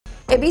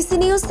ABC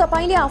news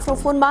तपाईले आफ्नो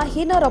फोनमा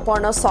हेर्न र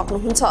पढ्न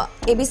सक्नुहुन्छ।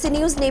 एबीसी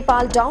न्यूज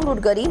नेपाल डाउनलोड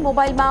गरी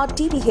मोबाइलमा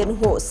टिभी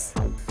हेर्नुहोस्।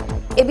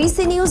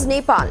 ABC news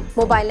Nepal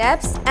mobile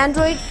apps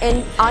Android and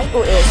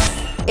iOS.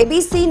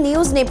 ABC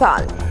news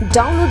Nepal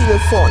download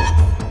your phone.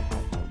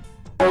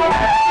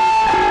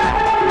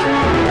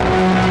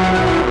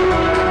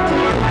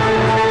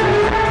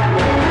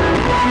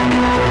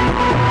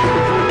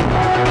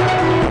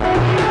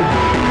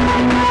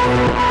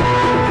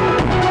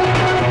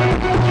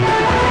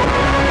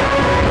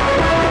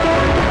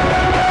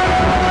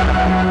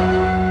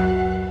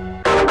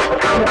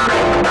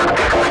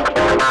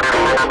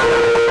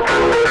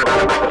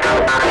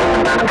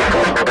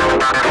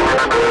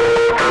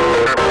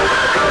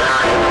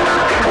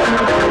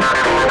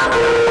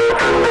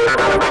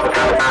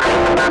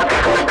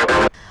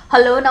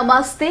 Hello,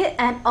 namaste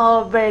and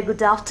a very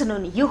good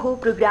afternoon. यो हो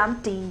programme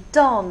टिङ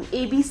tongue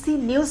ABC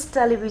news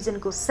television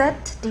को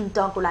सेट टिङ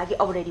टङ को लागि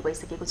अब रेडी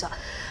भइसकेको छ।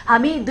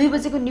 हामी 2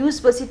 बजेको न्यूज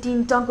पछि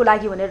टिङ टङ को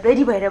लागि भनेर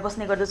रेडी भएर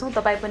बस्ने गर्दछौं।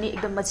 तपाई पनि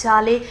एकदम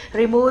मजाले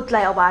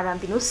रिमोटलाई अब आराम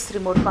दिनुस्,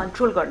 रिमोट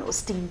कन्ट्रोल गर्नुस्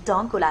टिङ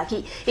टङ को लागि।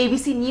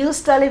 एबीसी न्यूज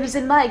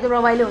टेलिभिजनमा एकदम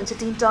रमाइलो हुन्छ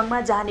टिङ टङमा,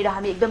 जहाँनिर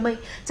हामी एकदमै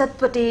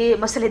चटपटे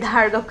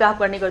मसलेदार गफगाफ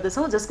गर्ने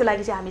गर्दछौं, जसको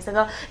लागि चाहिँ हामीसँग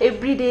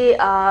एभ्रीडे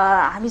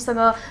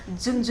हामीसँग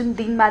जुन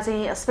दिनमा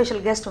चाहिँ स्पेशल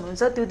गेस्ट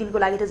हुनुहुन्छ त्यो दिनको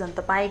लागि त झन्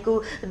तपाईको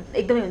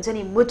एकदमै हुन्छ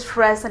नि मुड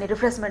फ्रेश अनि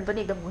रिफ्रेशमेन्ट पनि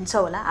एकदम हुन्छ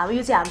होला। हामी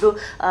यो चाहिँ हाम्रो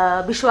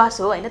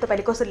विश्वास हो हैन,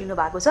 तपाईले कसरी लिनु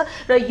भएको छ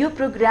र यो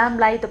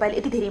प्रोग्रामलाई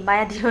तपाईले यति धेरै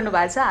माया दिइरहनु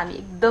भएको छ। हामी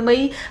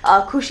एकदमै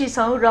खुसी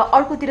छौं र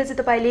अर्कोतिर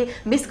चाहिँ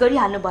तपाईले मिस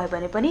गरिहाल्नु भयो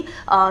भने पनि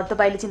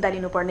तपाईले चिन्ता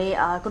लिनुपर्ने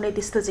कुनै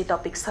त्यस्तो चाहिँ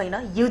टपिक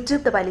छैन।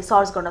 युट्युब तपाईले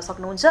सर्च गर्न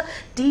सक्नुहुन्छ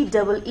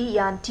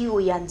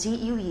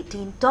TEENTONGUE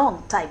टिङ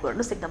टङ टाइप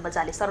गर्नुस्, एकदम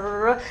मजाले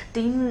सरर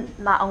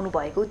टिङमा आउनु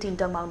भएको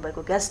टिङटङमा आउनु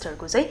भएको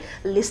गेस्टहरुको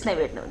चाहिँ लिस्ट नै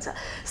भेट्नुहुन्छ।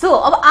 सो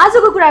अब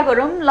आजको कुरा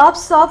गरौँ लभ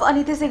सफ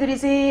अनि त्यसैगरी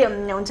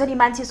चाहिँ हुन्छ नि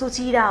मान्छे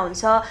सोचिरा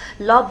हुन्छ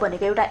लभ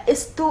भनेको एउटा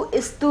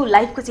यस्तो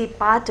लाइफको चाहिँ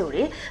पार्ट हो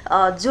रे,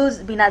 जो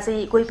बिना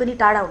चाहिँ कोही पनि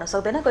टाढा हुन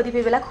सक्दैन,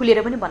 कतिपय बेला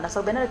खुलेर पनि भन्न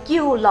सक्दैन र के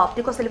हो लभ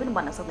त्यो कसैले पनि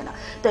भन्न सक्दैन।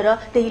 तर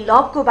त्यही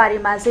लभको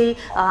बारेमा चाहिँ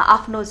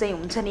आफ्नो चाहिँ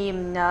हुन्छ नि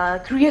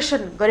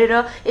क्रिएसन गरेर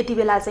यति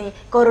बेला चाहिँ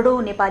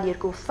करोडौं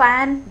नेपालीहरुको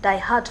फ्यान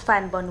डाइहार्ड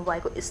फ्यान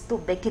बन्नुभएको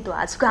यस्तो व्यक्तित्व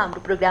आजको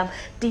हाम्रो प्रोग्राम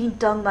टिङ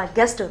टङमा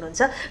गेस्ट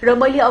हुनुहुन्छ। र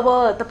मैले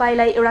अब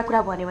तपाईलाई एउटा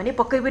कुरा भने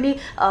पक्कै पनि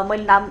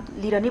मैले नाम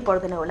लिएर नै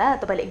पर्दैन होला,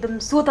 तपाईले एकदम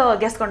स्वत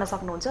गेस्ट गर्न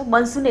सक्नुहुन्छ।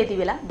 मनसुन यति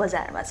बेला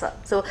बजारमा छ।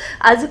 सो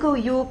आजको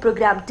यो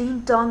प्रोग्राम टिङ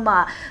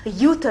टङमा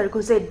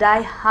युथहरुको चाहिँ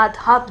डाइ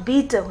हार्ट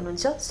बीट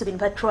हुनुहुन्छ सुबिन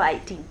भट्टराई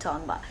टिङ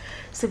टङमा।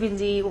 सुबिन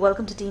जी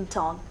वेलकम टु टिङ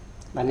टङ।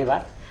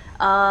 धन्यवाद।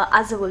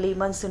 आजभोलि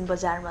मनसुन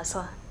बजारमा छ।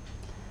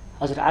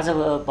 हजुर, आज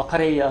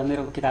भर्खरै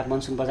मेरो किताब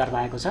मनसुन बजारमा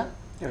आएको छ,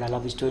 एउटा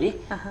लभ स्टोरी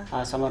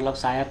समर लभ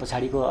साया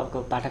पछाडीको अर्को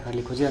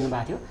पाठकहरूले खोजिरहनु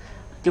भएको थियो।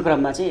 त्यो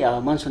क्रममा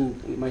चाहिँ मनसुन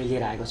मैले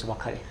लिएर आएको छु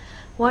भर्खरै।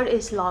 What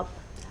is love?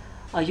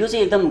 यो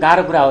चाहिँ एकदम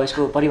गाह्रो कुरा हो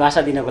यसको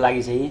परिभाषा दिनको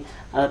लागि चाहिँ,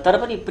 तर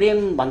पनि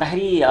प्रेम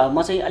भन्दाखेरि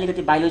म चाहिँ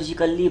अलिकति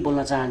बायोलोजिकल्ली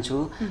बोल्न चाहन्छु।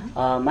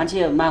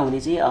 मान्छेमा हुने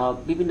चाहिँ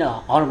विभिन्न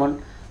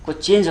हर्मोनको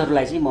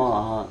चेन्जहरूलाई चाहिँ म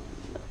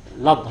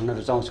लभ भन्न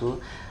रुचाउँछु।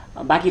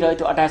 बाँकी रह्यो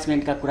त्यो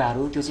अट्याचमेन्टका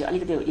कुराहरू, त्यो चाहिँ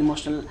अलिकति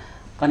इमोसनल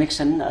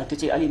कनेक्सन, त्यो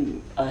चाहिँ अलि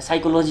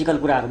साइकोलोजिकल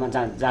कुराहरूमा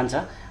जान्छ।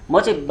 म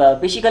चाहिँ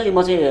बेसिकल्ली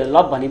म चाहिँ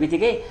लभ भन्ने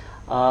बित्तिकै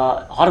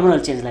हर्मोनल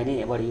चेन्जलाई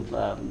नै बढी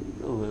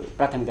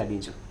प्राथमिकता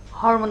दिन्छु।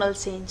 Hormonal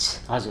change.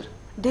 हजुर,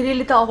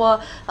 धेरैले त अब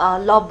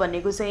लभ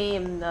भनेको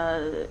चाहिँ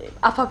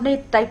आफ्नै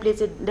टाइपले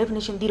चाहिँ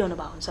डेफिनेसन दिइरहनु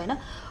भएको हुन्छ हैन।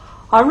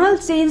 हर्मोनल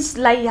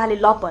चेन्जलाई यहाँले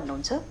लभ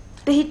भन्नुहुन्छ,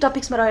 त्यही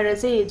टपिक्समा रहेर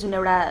चाहिँ जुन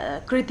एउटा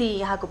कृति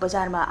यहाँको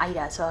बजारमा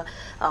आइरहेछ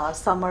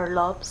समर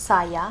लभ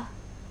साया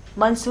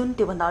मनसुन,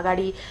 त्योभन्दा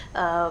अगाडि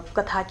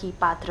कथाकी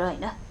पात्र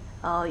हैन,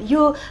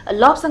 यो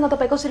लभसँग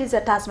तपाईँ कसरी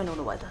चाहिँ अट्याचमेन्ट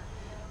हुनुभयो त?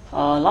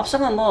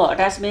 लभसँग म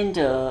अट्याचमेन्ट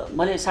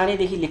मैले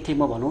सानैदेखि लेख्थेँ।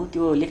 म भनौँ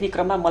त्यो लेख्ने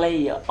क्रममा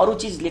मलाई अरू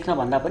चिज लेख्न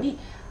भन्दा पनि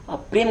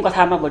प्रेम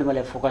कथामा बढी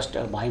मैले फोकस्ड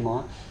भएँ।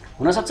 म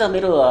हुनसक्छ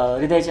मेरो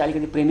हृदय चाहिँ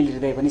अलिकति प्रेमी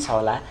हृदय पनि छ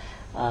होला।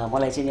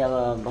 मलाई चाहिँ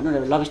अब भनौँ न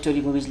लभ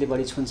स्टोरी मुभिजले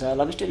बढी छुन्छ,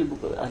 लभ स्टोरी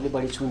बुकहरूले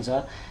बढी छुन्छ।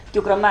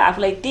 त्यो क्रममा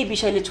आफूलाई त्यही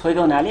विषयले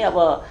छोएको हुनाले अब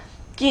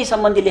के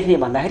सम्बन्धी लेख्ने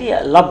भन्दाखेरि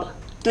लभ,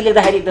 त्यो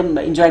लेख्दाखेरि एकदम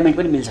इन्जोयमेन्ट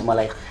पनि मिल्छ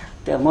मलाई।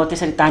 म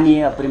त्यसरी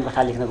तानिएँ प्रेम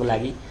कथा लेख्नको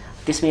लागि,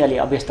 त्यसमै अलि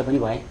अभ्यस्त पनि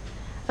भएँ।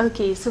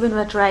 ओके, सुबिन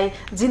भट्टराई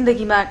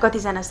जिन्दगीमा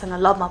कतिजनासँग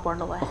लभमा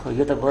पर्नु भयो?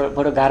 यो त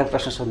बडो गाह्रो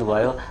प्रश्न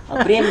सोध्नुभयो।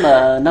 प्रेम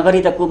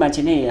नगरी त को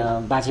मान्छे नै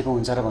बाँचेको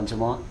हुन्छ र भन्छु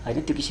म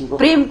हैन। त्यो किसिमको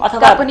प्रेम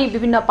अथवा पनि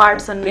विभिन्न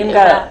पार्ट्स छन्।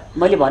 प्रेमका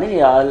मैले भने नि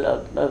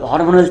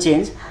हर्मोनल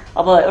चेन्ज,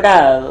 अब एउटा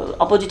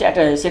अपोजिट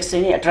सेक्स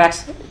चाहिँ नि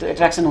त्यो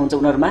एट्र्याक्सन हुन्छ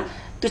उनीहरुमा,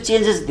 त्यो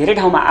चेन्जेस धेरै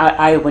ठाउँमा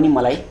आयो पनि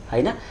मलाई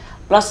हैन।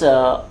 प्लस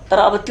तर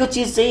अब त्यो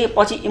चिज चाहिँ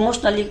पछि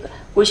इमोसनली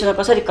कोहीसँग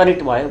कसरी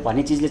कनेक्ट भयो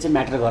भन्ने चिजले चाहिँ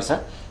म्याटर गर्छ।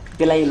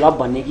 त्यसलाई लभ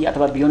भन्ने कि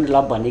अथवा बियोन्ड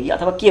लभ भन्ने कि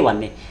अथवा के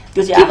भन्ने,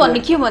 त्यो चाहिँ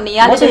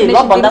यहाँले चाहिँ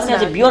लभ भन्दा पनि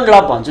चाहिँ बियोन्ड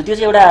लभ भन्छु। त्यो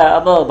चाहिँ एउटा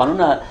अब भनौँ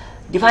न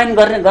डिफाइन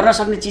गर्न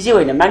सक्ने चिजै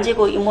होइन।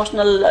 मान्छेको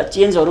इमोसनल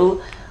चेन्जहरू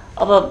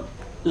अब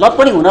लभ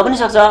पनि हुन पनि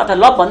सक्छ अथवा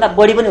लभ भन्दा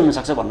बढी पनि हुन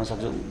सक्छ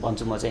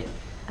भन्छु म चाहिँ।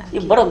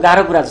 यो बडो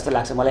गाह्रो कुरा जस्तो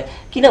लाग्छ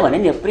मलाई, किनभने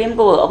नि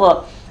प्रेमको अब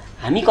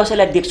हामी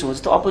कसैलाई देख्छौँ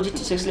जस्तो अपोजिट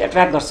सेक्सले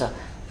एट्र्याक्ट गर्छ,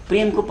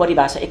 प्रेमको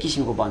परिभाषा एक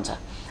किसिमको बन्छ।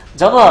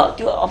 जब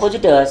त्यो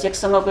अपोजिट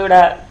सेक्ससँगको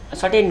एउटा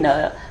सर्टेन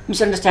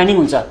मिसअन्डरस्ट्यान्डिङ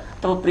हुन्छ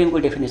तब प्रेमको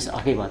डेफिनेसन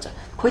अर्कै बन्छ।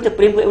 खोइ त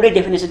प्रेमको एउटै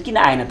डेफिनेसन किन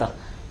आएन त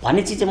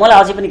भन्ने चिज चाहिँ मलाई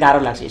अझै पनि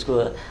गाह्रो लाग्छ यसको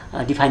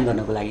डिफाइन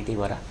गर्नको लागि। त्यही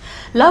भएर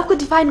लभको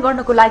डिफाइन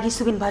गर्नको लागि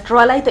सुबिन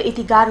भट्टराईलाई त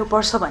यति गाह्रो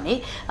पर्छ भने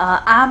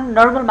आम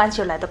नर्मल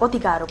मान्छेहरूलाई त कति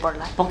गाह्रो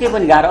पर्ला? पक्कै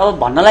पनि गाह्रो। अब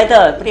भन्नलाई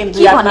त प्रेम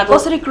दुई आत्माको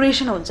कसरी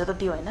क्रिएसन हुन्छ त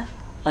त्यो होइन?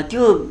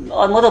 त्यो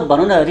म त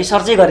भनौँ न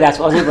रिसर्चै गरिरहेको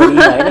छु अझै पनि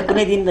होइन।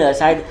 कुनै दिन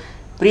सायद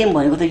प्रेम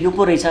भनेको त यो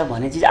पो रहेछ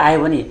भन्ने चिज आयो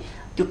भने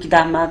त्यो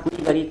किताबमा कुनै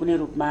गरी कुनै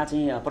रूपमा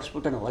चाहिँ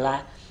प्रस्फुटन होला।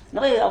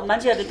 नभए अब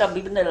मान्छेहरूले त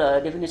विभिन्न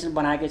डेफिनेसन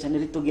बनाएकै छन्।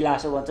 रित्तो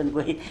गिलासो भन्छन्,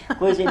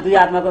 कोही चाहिँ दुई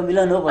आत्माको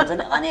मिलन हो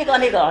भन्छन्,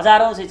 अनेक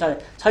हजारौँ चाहिँ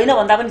छैन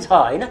भन्दा पनि छ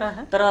होइन।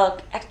 तर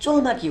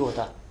एक्चुअलमा के हो त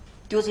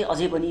त्यो चाहिँ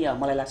अझै पनि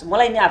मलाई लाग्छ,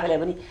 मलाई नै आफैलाई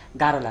पनि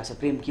गाह्रो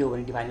लाग्छ प्रेम के हो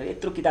भने डिफाइन गरेर।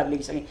 यत्रो किताब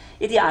लेखिसकेँ,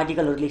 यति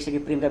आर्टिकलहरू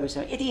लेखिसकेँ प्रेमका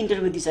विषयमा, यति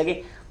इन्टरभ्यू दिइसकेँ,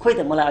 खोइ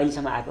त मलाई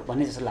अहिलेसम्म आएको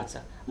भन्ने जस्तो लाग्छ।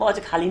 म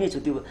अझै खाली नै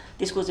छु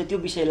त्यसको चाहिँ त्यो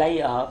विषयलाई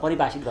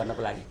परिभाषित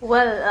गर्नको लागि।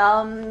 वेल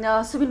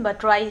सुबिन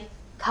भट्टराई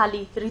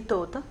खाली रित्तो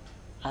हो त?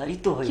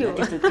 रित्तो होइन,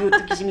 त्यस्तो त्यो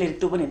किसिमले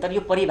रित्तो पनि। तर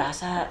यो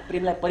परिभाषा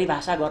प्रेमलाई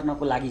परिभाषा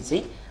गर्नको लागि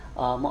चाहिँ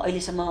म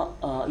अहिलेसम्म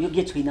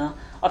योग्य छुइनँ,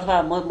 अथवा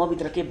म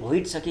भित्र के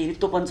भोइड छ कि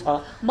रित्तो पनि छ।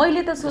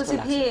 मैले त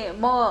सोचेको थिएँ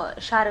म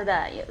शारदा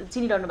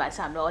चिनिरहनु भएको छ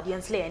हाम्रो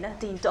अडियन्सले होइन,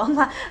 टिन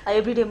टङमा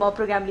एभ्रिडे म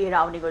प्रोग्राम लिएर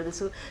आउने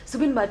गर्दछु।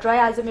 सुबिन भट्टराई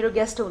आज मेरो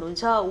गेस्ट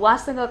हुनुहुन्छ,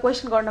 उहाँसँग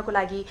क्वेसन गर्नको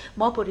लागि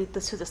म पो रित्तो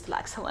छु जस्तो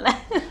लाग्छ मलाई।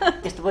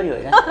 त्यस्तो पनि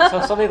होइन,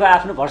 सबैको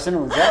आफ्नो भर्सन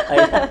हुन्छ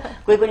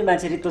होइन। कोही पनि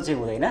मान्छे रित्तो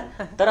चाहिँ हुँदैन।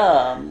 तर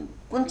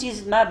कुन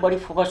चिजमा बढी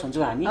फोकस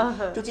हुन्छौँ हामी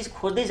त्यो चिज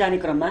खोज्दै जाने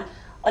क्रममा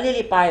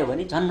अलिअलि पायो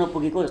भने झन्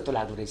नपुगेको जस्तो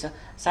लाग्दो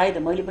रहेछ।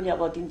 सायद मैले पनि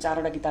अब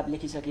 3-4वटा किताब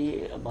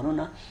लेखिसकेँ भनौँ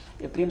न,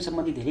 प्रेम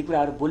सम्बन्धी धेरै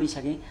कुराहरू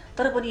बोलिसकेँ,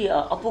 तर पनि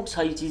अपुग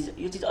छ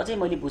यो चिज अझै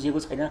मैले बुझेको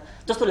छैन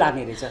जस्तो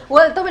लाग्ने रहेछ।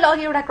 वेल तपाईँले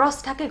अघि एउटा क्रस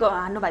ठ्याक्कै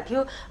हान्नु भएको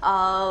थियो,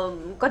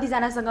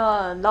 कतिजनासँग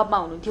लभमा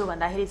हुनुहुन्थ्यो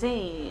भन्दाखेरि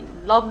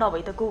चाहिँ लभ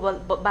नभई त को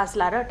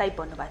बास्ला र टाइप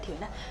भन्नुभएको थियो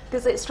होइन, त्यो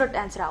चाहिँ स्ट्रेट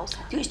एन्सर आउँछ?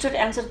 त्यो स्ट्रेट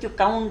एन्सर त्यो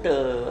काउन्ट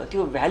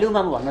त्यो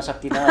भ्यालुमा म भन्न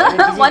सक्दिनँ।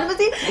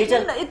 भनेपछि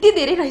यति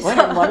धेरै रहेछ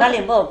भन्नाले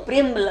म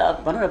प्रेम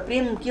भनौँ न,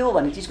 प्रेम के हो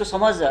भन्ने चिजको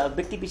समझ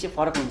व्यक्ति पछि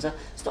फरक हुन्छ।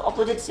 जस्तो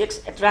अपोजिट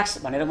सेक्स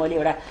एट्र्याक्ट्स भनेर मैले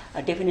एउटा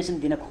डेफिनेसन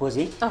दिन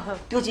खोजेँ,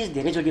 त्यो चिज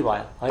धेरैचोटि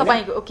भयो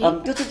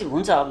होइन। त्यो चिज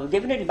हुन्छ, अब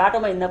डेफिनेटली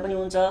बाटोमा हिँड्दा पनि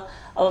हुन्छ,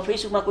 अब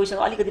फेसबुकमा कोहीसँग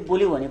अलिकति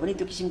बोल्यो भने पनि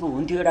त्यो किसिमको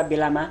हुन्थ्यो एउटा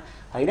बेलामा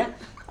होइन।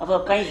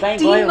 अब कहीँ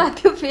गयो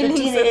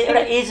एउटा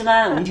एजमा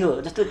हुन्थ्यो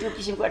जस्तो त्यो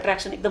किसिमको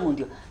एट्र्याक्सन एकदम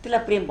हुन्थ्यो,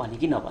 त्यसलाई प्रेम भन्ने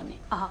कि नभन्ने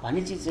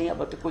भन्ने चिज चाहिँ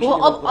अब त्यो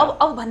क्वेसन।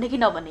 अब भन्ने कि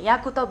नभन्ने,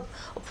 यहाँको त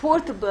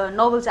 4th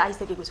नोभल चाहिँ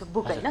आइसकेको छ,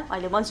 बुक होइन,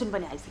 अहिले मनसुन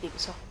पनि आइसकेको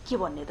छ, के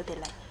भन्ने त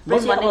त्यसलाई?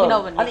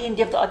 अलि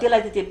इन्डेप्थ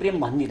त्यसलाई चाहिँ त्यो प्रेम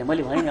भन्दिनँ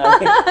मैले भने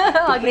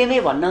प्रेमै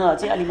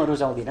भन्न चाहिँ अलि म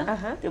रुचाउँदिनँ।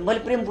 त्यो मैले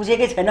प्रेम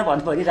बुझेकै छैन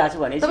भन्नु भनिरहेको छु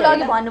भने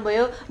तपाईँले अघि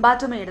भन्नुभयो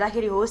बाटोमा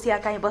हिँड्दाखेरि होस् या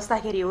कहीँ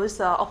बस्दाखेरि होस्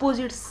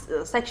अपोजिट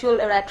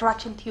सेक्सुअल एउटा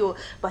एट्र्याक्सन थियो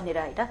भनेर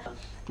होइन।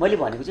 मैले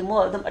भनेको चाहिँ म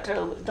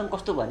एकदम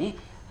कस्तो भने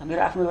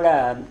मेरो आफ्नो एउटा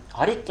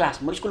हरेक क्लास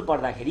म स्कुल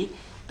पढ्दाखेरि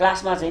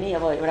क्लासमा चाहिँ नि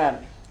अब एउटा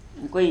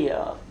कोही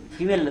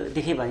फिमेल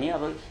देखेँ भने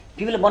अब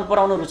फिमेल मन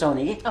पराउन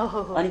रुचाउने कि,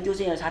 अनि त्यो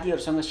चाहिँ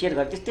साथीहरूसँग सेयर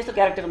गरेँ। त्यस्तो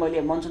क्यारेक्टर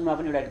मैले मनसुनमा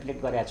पनि एउटा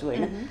रिफ्लेक्ट गरेको छु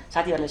होइन।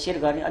 साथीहरूलाई सेयर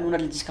गर्ने अनि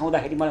उनीहरूले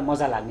जिस्काउँदाखेरि मलाई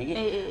मजा लाग्ने कि,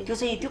 त्यो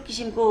चाहिँ त्यो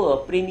किसिमको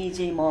प्रेमी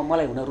चाहिँ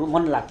मलाई हुन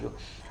मन लाग्थ्यो।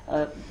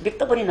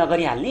 व्यक्त पनि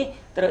नगरिहाल्ने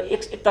तर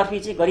एकतर्फी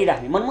चाहिँ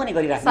गरिराख्ने, मनमा नै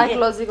गरिराख्ने,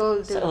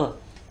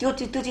 त्यो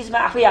चिजमा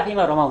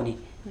आफैमा रमाउने,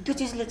 त्यो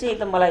चिजले चाहिँ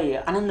एकदम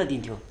मलाई आनन्द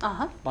दिन्थ्यो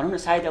भनौँ न।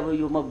 सायद अब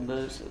यो म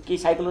केही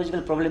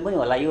साइकोलोजिकल प्रब्लम पनि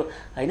होला यो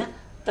होइन,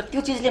 तर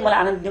त्यो चिजले मलाई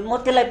आनन्द दिन्थ्यो। म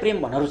त्यसलाई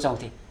प्रेम भन्न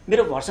रुचाउँथेँ,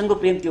 मेरो भर्सनको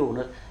प्रेम त्यो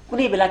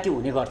कुनै बेला त्यो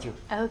हुने गर्थ्यो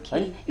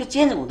होइन। यो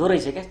चेन्ज हुँदो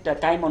रहेछ क्या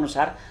टाइम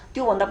अनुसार।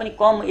 त्योभन्दा पनि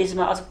कम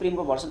एजमा अझ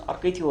प्रेमको भर्सन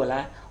अर्कै थियो होला,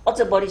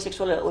 अझ बढी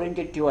सेक्सुअल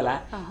ओरिएन्टेड थियो होला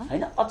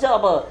होइन। अझ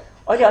अब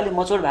अहिले अलि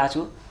मच्योर भएको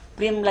छु,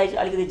 प्रेमलाई चाहिँ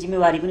अलिकति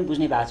जिम्मेवारी पनि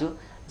बुझ्ने भएको छु,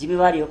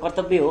 जिम्मेवारी हो,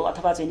 कर्तव्य हो,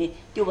 अथवा चाहिँ नि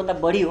त्योभन्दा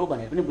बढी हो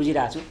भनेर पनि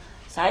बुझिरहेको छु।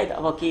 सायद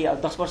अब के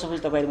 10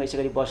 वर्षपछि तपाईँहरूमा यसै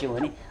गरी बस्यो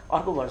भने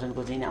अर्को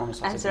भर्सनको चाहिँ आउन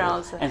सक्छ,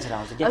 एन्सर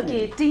आउँछ।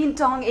 Okay, tin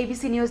tongue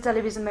ABC news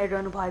टेलिभिजनमा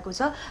हेरिरहनु भएको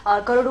छ।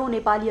 करोडौँ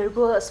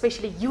नेपालीहरूको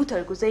स्पेसली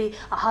युथहरूको चाहिँ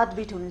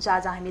हार्टबिट हुनुहुन्छ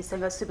आज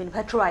हामीसँग सुबिन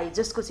भट्टराई,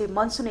 जसको चाहिँ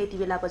मनसुन यति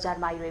बेला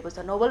बजारमा आइरहेको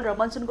छ नोभल, र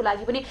मनसुनको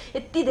लागि पनि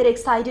यति धेरै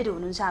एक्साइटेड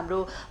हुनुहुन्छ हाम्रो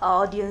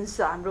अडियन्स,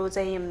 हाम्रो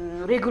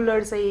चाहिँ रेगुलर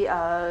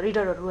चाहिँ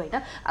रिडरहरू होइन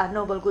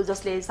नोभलको,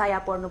 जसले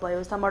साया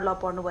पढ्नुभयो, समर लभ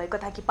पढ्नुभयो,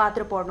 कथाकी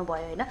पात्र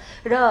पढ्नुभयो होइन।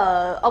 र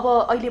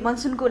अब अहिले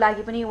मनसुनको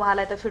लागि पनि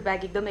उहाँलाई त फिडब्याक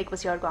एकदम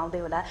एकपछि अर्को आउँदै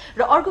होला।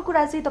 र अर्को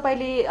कुरा चाहिँ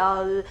तपाईँले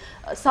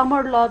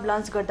समर लभ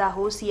लन्च गर्दा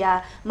होस् या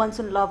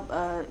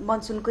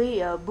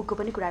मनसुनकै बुकको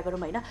पनि कुरा गरौँ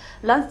होइन,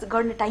 लन्च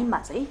गर्ने टाइममा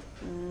चाहिँ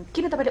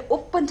किन तपाईँले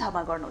ओपन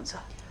ठाउँमा गर्नुहुन्छ?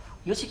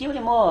 यो चाहिँ के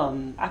भने म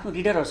आफ्नो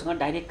रिडरहरूसँग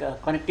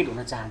डाइरेक्ट कनेक्टेड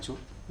हुन चाहन्छु।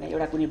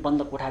 एउटा कुनै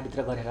बन्द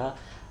कोठाभित्र गरेर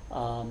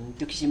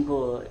त्यो किसिमको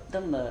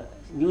एकदम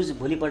न्युज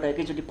भोलिपल्ट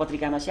एकैचोटि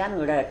पत्रिकामा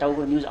सानो एउटा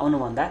टाउको न्युज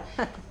आउनुभन्दा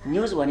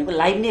न्युज भनेको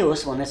लाइभ नै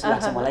होस् भन्ने जस्तो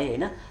लाग्छ मलाई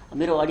होइन।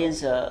 मेरो अडियन्स,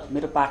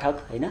 मेरो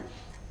पाठक होइन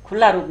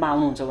खुल्ला रूपमा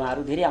आउनुहुन्छ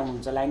उहाँहरू धेरै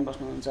आउनुहुन्छ लाइन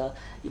बस्नुहुन्छ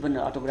इभन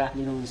अटोग्राफ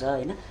लिनुहुन्छ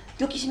होइन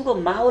त्यो किसिमको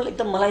माहौल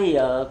एकदम मलाई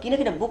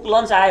किन बुक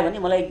लन्च आयो भने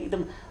मलाई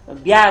एकदम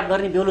बिहा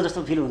गर्ने बेहुलो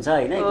जस्तो फिल हुन्छ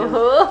होइन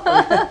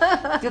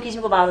त्यो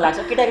किसिमको माहौल लाग्छ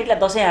केटाकेटीलाई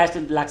दसैँ आए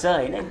जस्तो लाग्छ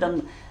होइन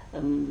एकदम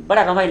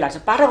बडा रमाइलो लाग्छ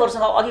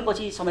पाठकहरूसँग अघि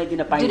पछि समय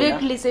दिन पाइँदैन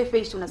डाइरेक्टली चाहिँ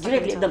फेस हुन सक्छ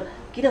डाइरेक्टली एकदम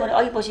किनभने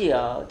अघि पछि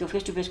त्यो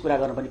फेस टु फेस कुरा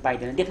गर्न पनि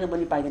पाइँदैन देख्न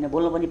पनि पाइँदैन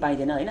बोल्न पनि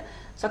पाइँदैन होइन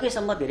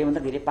सकेसम्म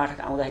धेरैभन्दा धेरै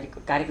पाठक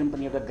आउँदाखेरि कार्यक्रम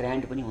पनि एउटा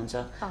ग्रान्ड पनि हुन्छ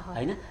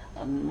होइन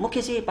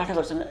मुख्य चाहिँ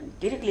पाठकहरूसँग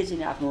डाइरेक्टली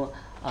चाहिँ आफ्नो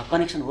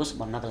कनेक्सन होस्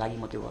भन्नको लागि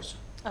म त्यो गर्छु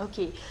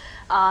ओके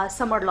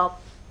समर लभ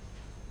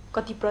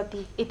कति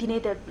प्रति यति नै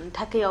त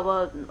ठ्याक्कै अब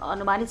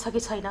अनुमानित छ कि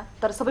छैन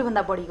तर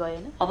सबैभन्दा बढी गयो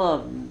होइन अब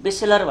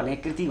बेस्टसेलर भन्ने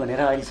कृति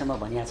भनेर अहिलेसम्म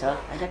भनिया छ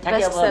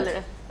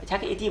होइन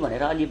ठ्याक्कै यति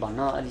भनेर अलि भन्न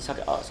अलि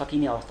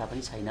सकिने अवस्था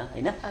पनि छैन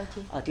होइन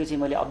त्यो चाहिँ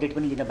मैले अपडेट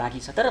पनि लिन बाँकी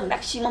छ तर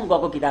म्याक्सिमम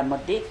गएको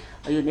किताबमध्ये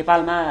यो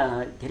नेपालमा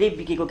धेरै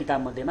बिकेको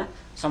किताबमध्येमा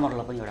समर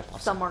लभ पनि एउटा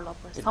पर्छ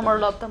समर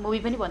लभ त मुभी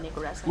पनि बन्ने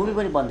कुरा छ मुभी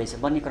पनि बन्दैछ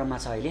बन्ने क्रममा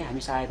छ अहिले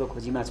हामी सायाको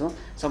खोजीमा छौँ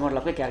समर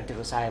लभकै क्यारेक्टर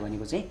हो साया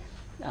भनेको चाहिँ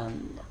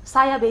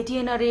साया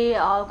भेटिएन रे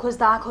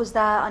खोज्दा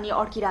खोज्दा अनि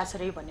अड्किरहेछ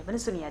रे भन्ने पनि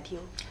सुनिया थियो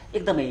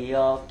एकदमै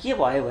के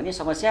भयो भने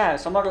समस्या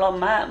समर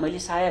लभमा मैले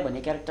साया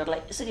भन्ने क्यारेक्टरलाई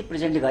यसरी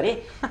प्रेजेन्ट गरेँ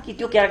कि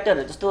त्यो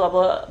क्यारेक्टर जस्तो अब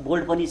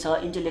बोल्ड पनि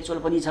छ इन्टेलेक्चुअल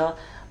पनि छ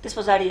त्यस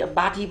पछाडि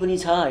बाथी पनि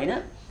छ होइन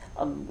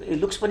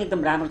लुक्स पनि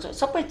एकदम राम्रो छ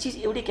सबै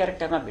चिज एउटै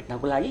क्यारेक्टरमा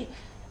भेट्नको लागि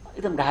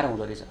एकदम गाह्रो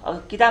हुँदो रहेछ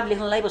अब किताब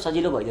लेख्नलाई पो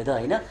सजिलो भइदियो त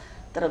होइन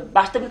तर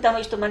वास्तविकतामा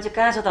यस्तो मान्छे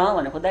कहाँ छ त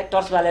भनेर खोज्दा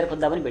टर्च बालेर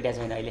खोज्दा पनि भेटेको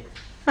छैन अहिले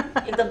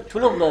एकदम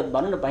ठुलो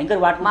भनौँ न भयङ्कर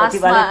वाटको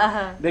बत्तीबाले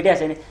भेटेको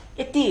छैन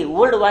यति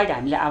वर्ल्ड वाइड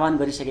हामीले आह्वान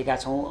गरिसकेका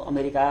छौँ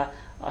अमेरिका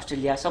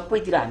अस्ट्रेलिया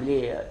सबैतिर हामीले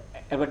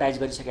एडभर्टाइज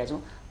गरिसकेका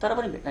छौँ तर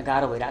पनि भेट्न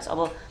गाह्रो भइरहेछ अब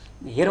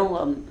हेरौँ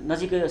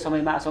नजिकै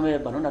समय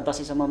भनौँ न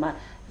दसैँसम्ममा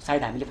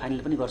सायद हामीले फाइनल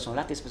पनि गर्छौँ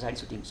होला त्यस पछाडि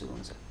सुटिङ सुरु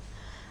हुन्छ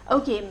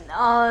ओके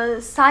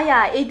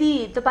साया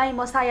यदि तपाईँ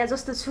म साया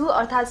जस्तो छु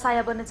अर्थात्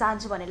साया बन्न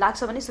चाहन्छु भन्ने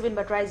लाग्छ भने सुबिन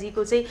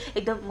भट्टराईजीको चाहिँ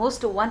एकदम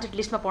मोस्ट वान्टेड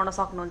लिस्टमा पढ्न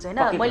सक्नुहुन्छ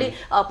होइन मैले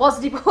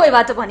पोजिटिभ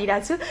वेबाट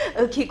भनिरहेको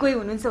छु कि कोही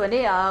हुनुहुन्छ भने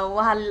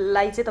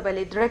उहाँलाई चाहिँ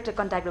तपाईँले डाइरेक्ट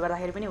कन्ट्याक्ट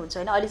गर्दाखेरि पनि हुन्छ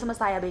होइन अहिलेसम्म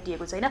साया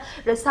भेटिएको छैन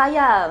र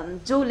साया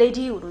जो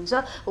लेडी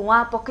हुनुहुन्छ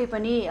उहाँ पक्कै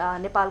पनि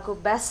नेपालको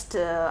बेस्ट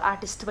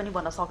आर्टिस्ट पनि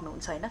बन्न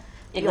सक्नुहुन्छ होइन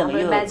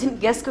इमेजिन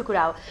गेस्टको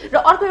कुरा हो र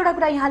अर्को एउटा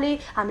कुरा यहाँले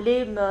हामीले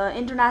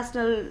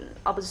इन्टरनेसनल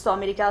अब जस्तो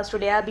अमेरिका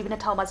अस्ट्रेलिया विभिन्न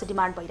ठाउँमा चाहिँ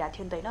डिमान्ड भइरहेको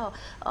थियो नि त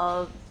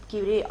होइन के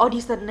अरे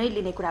अडिसन नै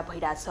लिने कुरा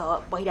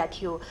भइरहेको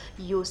थियो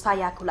यो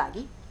सायाको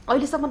लागि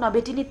अहिलेसम्म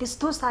नभेटिने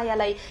त्यस्तो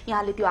सायालाई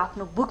यहाँले त्यो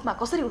आफ्नो बुकमा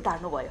कसरी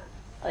उतार्नु भयो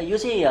यो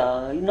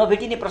चाहिँ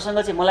नभेटिने प्रसङ्ग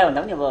चाहिँ मलाई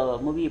भन्दा पनि अब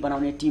मुभी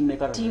बनाउने टिम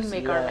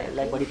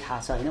मेकरलाई बढी थाहा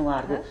छ होइन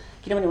उहाँहरूको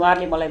किनभने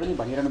उहाँहरूले मलाई पनि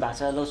भनिरहनु भएको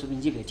छ ल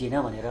सुबिनजी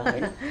भेटिएन भनेर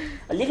होइन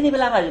लेख्ने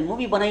बेलामा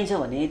मुभी बनाइन्छ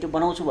भने त्यो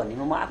बनाउँछु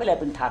भन्नेमा म आफैलाई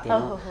पनि थाहा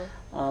थिएन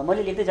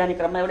मैले लेख्दै जाने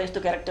क्रममा एउटा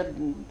यस्तो क्यारेक्टर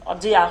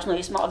अझै आओस् न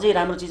यसमा अझै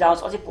राम्रो चिज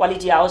आओस् अझै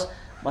क्वालिटी आओस्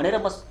भनेर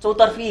म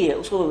चौतर्फी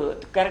उसको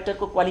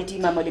क्यारेक्टरको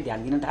क्वालिटीमा मैले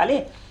ध्यान दिन थालेँ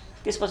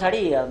त्यस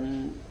पछाडि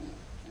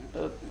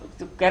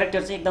त्यो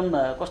क्यारेक्टर चाहिँ एकदम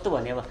कस्तो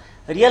भन्ने अब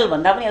रियल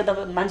भन्दा पनि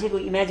एकदम मान्छेको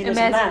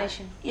इमेजिनेसनमा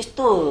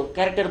यस्तो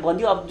क्यारेक्टर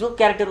बन्दियो अब जो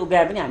क्यारेक्टर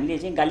उभ्याए पनि हामीले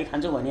चाहिँ गाली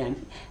खान्छौँ भने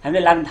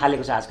हामीले लाग्न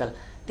थालेको छ आजकल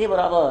त्यही भएर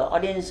अब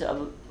अडियन्स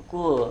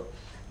को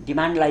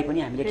डिमान्डलाई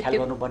पनि हामीले ख्याल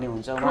गर्नुपर्ने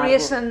हुन्छ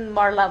क्रिएसन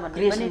मर्ला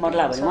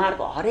भने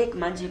उहाँहरूको हरेक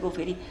मान्छेको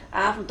फेरि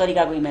आफ्नो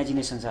तरिकाको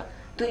इमेजिनेसन छ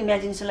त्यो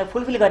इमेजिनेसनलाई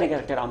फुलफिल गर्ने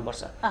क्यारेक्टर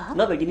आउनुपर्छ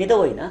नभेटिने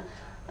त होइन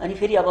अनि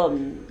फेरि अब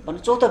भनौँ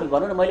चौतर्फी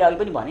भनौँ न मैले अघि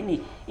पनि भनेँ नि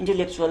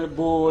इन्टेलेक्चुअल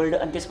बोल्ड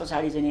अनि त्यस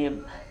पछाडि चाहिँ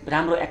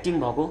राम्रो एक्टिङ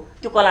भएको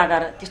त्यो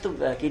कलाकार त्यस्तो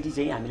केटी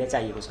चाहिँ हामीलाई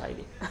चाहिएको छ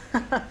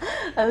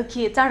अहिले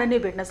ओके चाँडै नै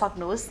भेट्न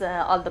सक्नुहोस्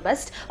अल द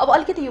बेस्ट अब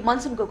अलिकति यो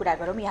मनसुनको कुरा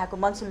गरौँ यहाँको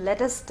मनसुन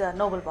लेटेस्ट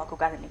नोभल भएको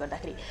कारणले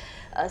गर्दाखेरि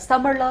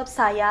समर लभ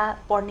साया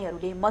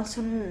पढ्नेहरूले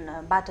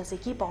मनसुनबाट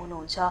चाहिँ के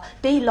पाउनुहुन्छ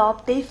त्यही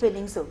लभ त्यही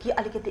फिलिङ्स हो कि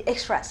अलिकति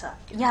एक्स्ट्रा छ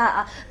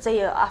यहाँ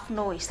चाहिँ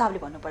आफ्नो हिसाबले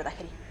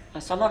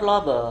भन्नुपर्दाखेरि समर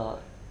लभ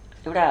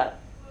एउटा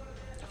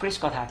फ्रेस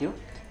कथा थियो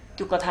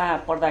त्यो कथा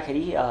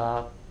पढ्दाखेरि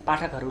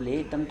पाठकहरूले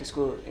एकदम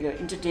त्यसको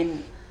इन्टरटेन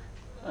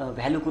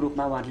भ्यालुको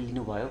रूपमा उहाँहरूले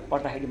लिनुभयो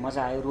पढ्दाखेरि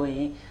मजा आयो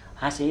रोएँ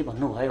हाँसेँ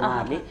भन्नुभयो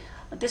उहाँहरूले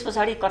त्यस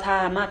पछाडि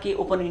कथामा के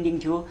ओपन इन्डिङ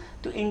थियो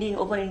त्यो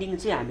ओपन इन्डिङ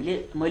चाहिँ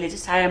मैले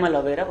चाहिँ सायामा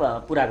लगेर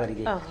पुरा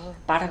गरिदिएँ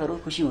पाठकहरू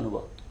खुसी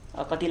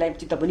हुनुभयो कतिलाई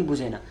चित्त पनि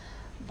बुझेन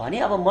भने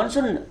अब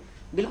मनसुन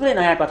बिल्कुलै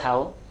नयाँ कथा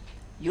हो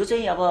यो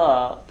चाहिँ अब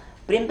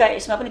प्रेमका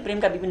यसमा पनि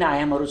प्रेमका विभिन्न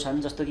आयामहरू छन्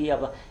जस्तो कि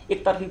अब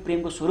एकतर्फी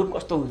प्रेमको स्वरूप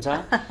कस्तो हुन्छ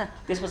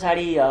त्यस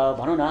पछाडि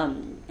भनौँ न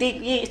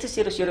त्यही यस्तै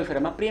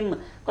सेरोफेरोमा प्रेम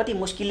कति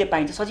मुस्किलले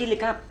पाइन्छ सजिलै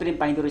कहाँ प्रेम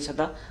पाइँदो रहेछ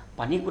त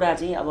भन्ने कुरा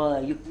चाहिँ अब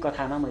यो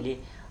कथामा मैले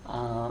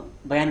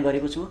बयान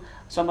गरेको छु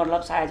समर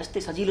लभ साया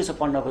जस्तै सजिलो छ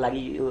पढ्नको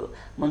लागि यो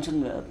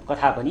मनसुन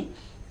कथा पनि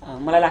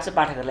मलाई लाग्छ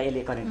पाठकहरूलाई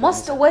यसले करेक्ट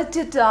मोस्ट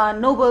वेटेड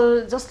नोभल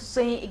जस्तो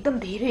चाहिँ एकदम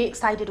धेरै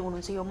एक्साइटेड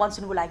हुनुहुन्छ यो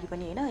मनसुनको लागि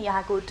पनि होइन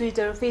यहाँको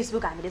ट्विटर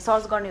फेसबुक हामीले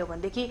सर्च गर्ने हो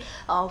भनेदेखि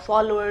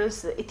फलोवर्स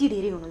यति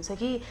धेरै हुनुहुन्छ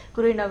कि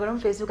कुरै नगरौँ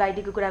फेसबुक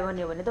आइडीको कुरा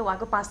गर्ने हो भने त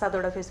उहाँको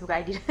 5-7वटा फेसबुक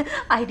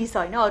आइडी छ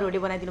होइन अरूहरूले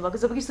बनाइदिनु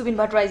भएको जबकि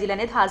सुबिन भट्टराईजीलाई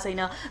नै थाहा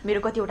छैन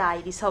मेरो कतिवटा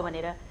आइडी छ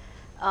भनेर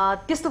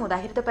त्यस्तो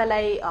हुँदाखेरि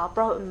तपाईँलाई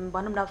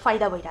भनौँ न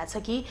फाइदा भइरहेछ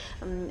कि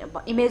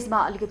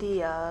इमेजमा अलिकति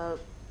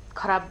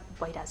खराब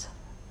भइरहेछ?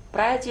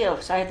 प्रायः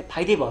चाहिँ सायद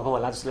फाइदै भएको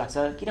होला जस्तो लाग्छ,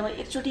 किनभने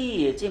एकचोटि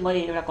चाहिँ मैले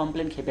एउटा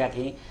कम्प्लेन खेपेको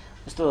थिएँ,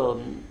 जस्तो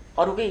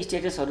अरूकै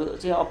स्टेटसहरू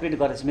चाहिँ अपडेट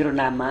गरेको छ मेरो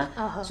नाममा,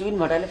 सुबिन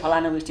भट्टराईले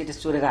फलानाको स्टेटस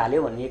चोरेर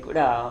हाल्यो भन्ने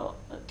एउटा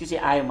त्यो चाहिँ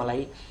आयो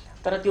मलाई।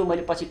 तर त्यो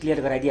मैले पछि क्लियर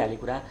गराइदिइहालेँ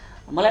कुरा।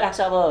 मलाई लाग्छ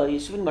अब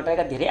सुबिन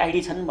भट्टराईका धेरै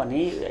आइडी छन् भन्ने,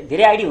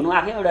 धेरै आइडी हुनु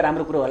आफैमा एउटा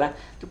राम्रो कुरो होला,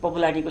 त्यो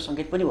पपुलारिटीको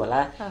सङ्केत पनि होला।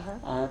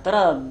 तर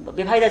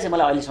बेफाइदा चाहिँ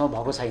मलाई अहिलेसम्म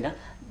भएको छैन।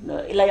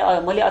 यसलाई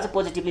मैले अझ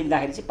पोजिटिभली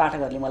लिँदाखेरि चाहिँ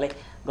पाठकहरूले मलाई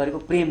गरेको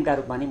प्रेमका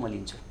रूपमा नै म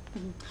लिन्छु।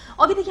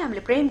 अघिदेखि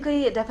हामीले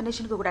प्रेमकै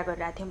डेफिनेसनको कुरा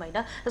गरिरहेको थियौँ होइन,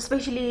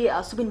 स्पेसली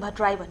सुबिन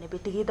भट्टराई भन्ने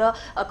बित्तिकै त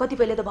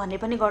कतिपयले त भन्ने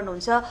पनि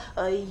गर्नुहुन्छ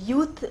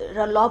युथ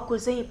र लभको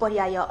चाहिँ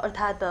पर्याय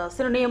अर्थात्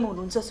सिनोनिम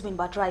हुनुहुन्छ सुबिन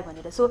भट्टराई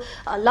भनेर। सो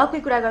लभकै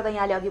कुरा गर्दा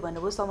यहाँले अघि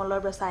भन्नुभयो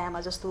समलर र सायामा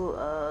जस्तो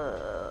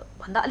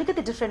भन्दा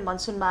अलिकति डिफ्रेन्ट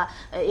मनसुनमा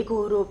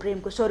एकहोरो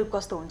प्रेमको स्वरूप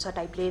कस्तो हुन्छ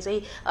टाइपले चाहिँ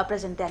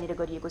प्रेजेन्ट त्यहाँनिर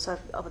गरिएको छ।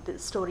 अब त्यो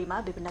स्टोरीमा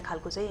विभिन्न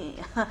खालको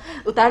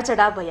चाहिँ उतार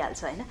चढाव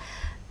भइहाल्छ होइन।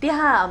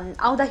 त्यहाँ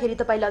आउँदाखेरि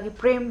तपाईँले अघि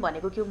प्रेम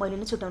भनेको के मैले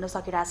नै छुट्याउन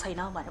सकिरहेको छैन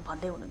भनेर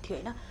भन्दै हुनुहुन्थ्यो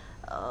होइन।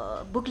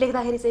 बुक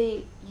लेख्दाखेरि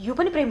चाहिँ यो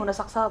पनि प्रेम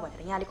हुनसक्छ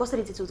भनेर यहाँले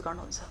कसरी चाहिँ चुज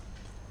गर्नुहुन्छ?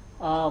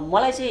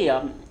 मलाई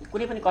चाहिँ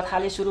कुनै पनि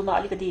कथाले सुरुमा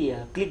अलिकति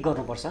क्लिक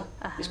गर्नुपर्छ,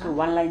 यसको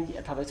वान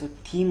लाइन अथवा यसको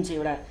थिम चाहिँ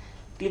एउटा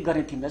क्लिक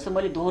गर्ने थिम। जस्तो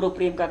मैले दोहोरो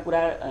प्रेमका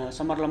कुरा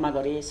समरलमा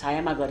गरेँ,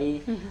 सायामा गरेँ,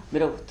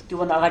 मेरो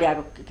त्योभन्दा अगाडि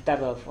आएको किताब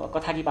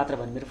कथाकी पात्र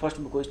भन्ने मेरो फर्स्ट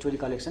बुकको स्टोरी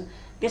कलेक्सन,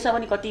 त्यसमा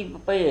पनि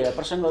कतिपय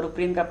प्रसङ्गहरू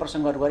प्रेमका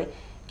प्रसङ्गहरू गरेँ।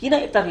 किन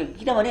एकतर्फी?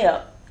 किनभने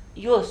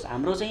यो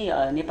हाम्रो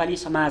चाहिँ नेपाली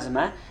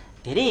समाजमा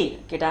धेरै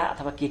केटा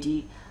अथवा केटी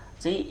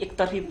चाहिँ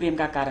एकतर्फी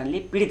प्रेमका कारणले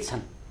पीडित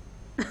छन्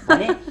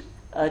भने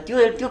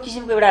त्यो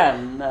किसिमको एउटा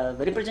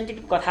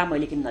रिप्रेजेन्टेटिभ कथा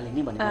मैले किन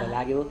नलेख्ने भन्ने मलाई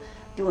लाग्यो।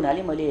 त्यो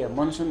हुनाले मैले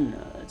मनसुन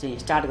चाहिँ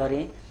स्टार्ट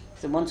गरेँ।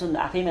 मनसुन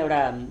आफैमा एउटा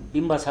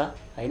बिम्ब छ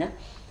होइन।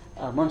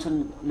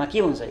 मनसुनमा के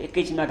हुन्छ,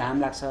 एकैछिनमा घाम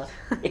लाग्छ,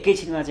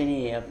 एकैछिनमा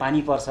चाहिँ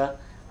पानी पर्छ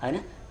होइन।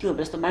 त्यो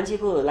जस्तो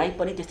मान्छेको लाइफ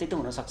पनि त्यस्तै त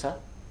हुनसक्छ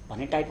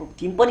भन्ने टाइपको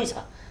थिम पनि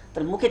छ।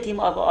 तर मुख्य थिम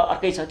अब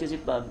अर्कै छ, त्यो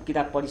चाहिँ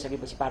किताब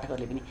पढिसकेपछि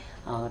पाठकहरूले पनि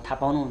थाहा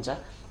पाउनुहुन्छ।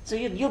 सो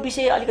यो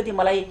विषय अलिकति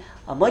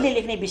मैले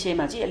लेख्ने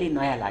विषयमा चाहिँ अलि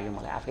नयाँ लाग्यो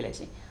मलाई आफैलाई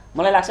चाहिँ।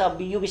 मलाई लाग्छ अब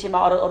यो विषयमा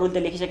अरूले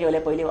त लेखिसक्यो होला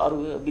पहिले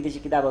अरू विदेशी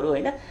किताबहरू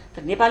होइन,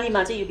 तर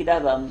नेपालीमा चाहिँ यो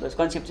किताब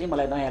कन्सेप्ट चाहिँ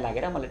मलाई नयाँ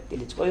लागेर मलाई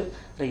त्यसले छोयो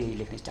र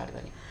यो लेख्न स्टार्ट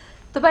गरेँ।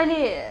 तपाईँले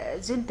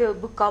जुन त्यो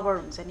बुक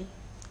कभर हुन्छ नि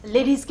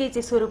लेडिजकै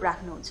चाहिँ स्वरूप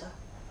राख्नुहुन्छ,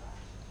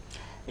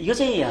 यो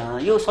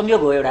चाहिँ यो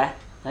संयोग हो एउटा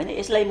होइन।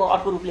 यसलाई म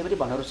अर्को रूपले पनि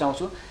भन्न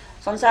रुचाउँछु।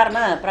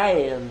 संसारमा प्राय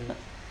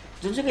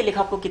जुनसुकै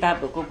लेखकको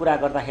किताबको कुरा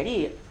गर्दाखेरि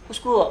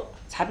उसको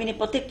छापिने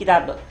प्रत्येक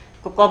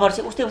किताबको कभर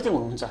चाहिँ उस्तै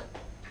हुनुहुन्छ।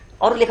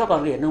 अरू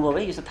लेखकहरू हेर्नुभयो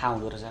भने यस्तो थाहा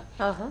हुँदो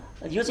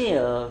रहेछ। यो चाहिँ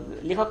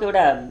लेखकको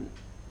एउटा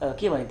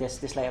के भने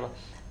त्यसलाई अब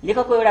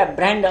लेखकको एउटा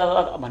ब्रान्ड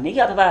भन्ने कि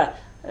अथवा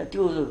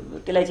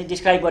त्यसलाई चाहिँ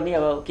डिस्क्राइब गर्ने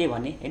अब के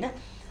भन्ने होइन।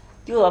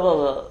 त्यो अब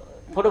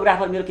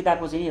फोटोग्राफर मेरो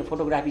किताबको चाहिँ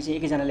फोटोग्राफी चाहिँ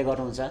एकैजनाले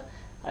गर्नुहुन्छ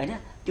होइन।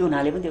 त्यो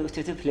हुनाले पनि त्यो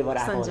उस्तै फ्लेभर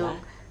आएको होला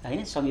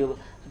होइन। संयोग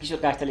किशोर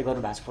काष्ठले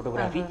गर्नुभएको छ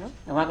फोटोग्राफी,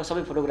 उहाँको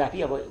सबै फोटोग्राफी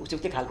अब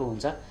उस्तै खालको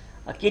हुन्छ।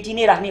 केटी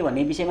नै राख्ने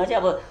भन्ने विषयमा चाहिँ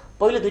अब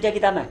पहिलो दुईवटा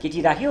किताबमा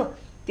केटी राख्यो,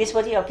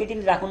 त्यसपछि अब केटी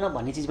नै राख्नु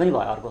भन्ने चिज पनि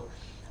भयो अर्को।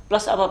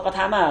 प्लस अब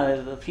कथामा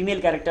फिमेल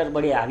क्यारेक्टर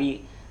बढी हावी,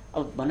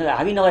 अब भन्नु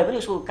हावी नभए पनि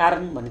उसको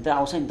कारण भन्ने त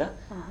आउँछ नि त।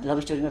 लभ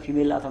स्टोरीमा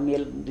फिमेल अथवा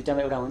मेल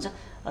दुईवटामा एउटा हुन्छ।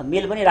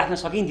 मेल पनि राख्न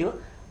सकिन्थ्यो,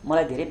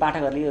 मलाई धेरै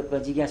पाठकहरूले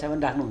जिज्ञासा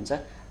पनि राख्नुहुन्छ,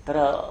 तर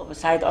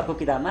सायद अर्को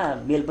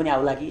किताबमा मेल पनि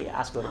आउला कि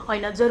आश गरौँ।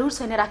 होइन जरुर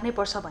छैन राख्नै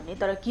पर्छ भन्ने,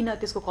 तर किन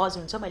त्यसको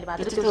कज हुन्छ मैले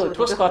मात्र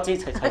ठोस कज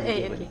चाहिँ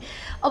छैन।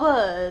 अब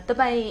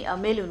तपाईँ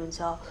मेल हुनुहुन्छ,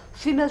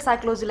 फिमेल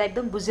साइकोलोजीलाई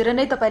एकदम बुझेर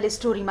नै तपाईँले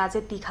स्टोरीमा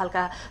चाहिँ ती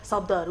खालका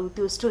शब्दहरू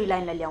त्यो स्टोरी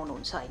लाइनलाई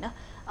ल्याउनुहुन्छ होइन।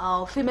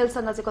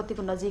 फिमेलसँग चाहिँ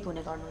कतिको नजिक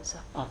हुने गर्नुहुन्छ?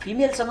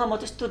 फिमेलसँग म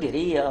त्यस्तो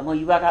धेरै म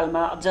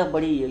युवाकालमा अझ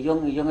बढी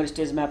यङ्गर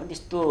स्टेजमा पनि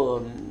त्यस्तो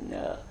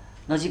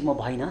नजिक म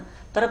भइन,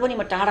 तर पनि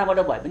म टाढाबाट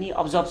भए पनि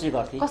अब्जर्भ चाहिँ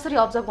गर्थेँ। कसरी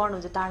अब्जर्भ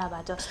गर्नुहुन्छ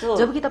टाढाबाट?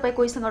 जबकि तपाईँ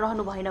कोहीसँग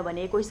रहनु भएन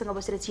भने, कोहीसँग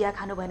बसेर चिया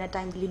खानु भएन,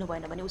 टाइम लिनु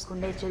भएन भने उसको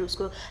नेचर,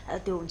 उसको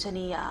त्यो हुन्छ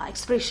नि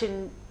एक्सप्रेसन,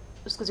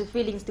 उसको चाहिँ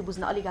फिलिङ्स त्यो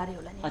बुझ्न अलिक गाह्रै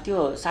होला नि।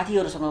 त्यो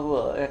साथीहरूसँगको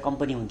एउटा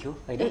कम्पनी हुन्थ्यो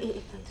होइन।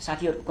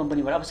 साथीहरूको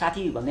कम्पनीबाट अब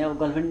साथी भन्ने अब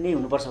गर्लफ्रेन्ड नै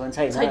हुनुपर्छ भने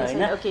छैन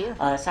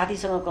होइन।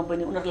 साथीसँग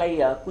कम्पनी, उनीहरूलाई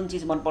कुन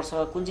चिज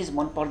मनपर्छ कुन चिज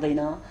मन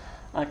पर्दैन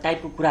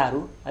टाइपको कुराहरू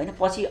होइन।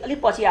 अलिक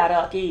पछि आएर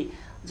केही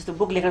जस्तो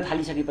बुक लेख्न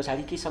थालिसके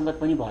पछाडि केही सङ्गत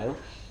पनि भयो।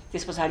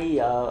 त्यस पछाडि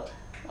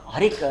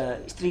हरेक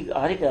स्त्री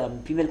हरेक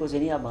फिमेलको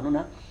चाहिँ नि अब भनौँ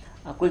न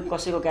कोही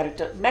कसैको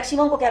क्यारेक्टर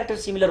म्याक्सिममको क्यारेक्टर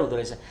सिमिलर हुँदो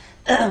रहेछ।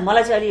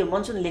 मलाई चाहिँ अलि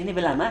मनसुन लेख्ने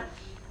बेलामा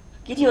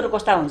केटीहरू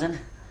कस्ता हुन्छन्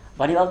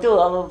भने अब त्यो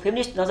अब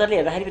फेमिनिस्ट नजरले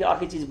हेर्दाखेरि फेरि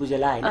अर्कै चिज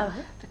बुझेला होइन।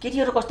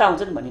 केटीहरू कस्ता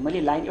हुन्छन् भन्ने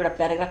मैले लाइन एउटा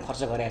प्याराग्राफ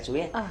खर्च गरेको छु।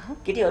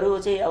 केटीहरू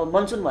चाहिँ अब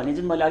मनसुन भन्ने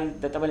जुन मैले अघि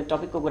तपाईँले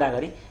टपिकको कुरा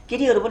गरेँ,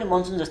 केटीहरू पनि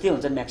मनसुन जस्तै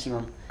हुन्छन्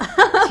म्याक्सिमम।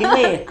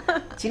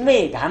 छिनमै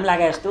घाम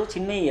लागे जस्तो,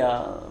 छिनमै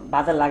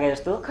बादल लागे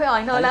जस्तो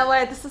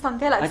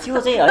त्यो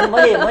चाहिँ होइन।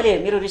 मैले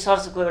मेरो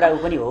रिसर्चको एउटा ऊ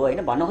पनि हो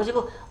होइन। भन्न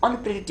खोजेको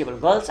अनप्रेडिक्टेबल,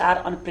 गर्ल्स आर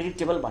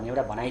अनप्रेडिक्टेबल भन्ने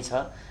एउटा भनाइ छ।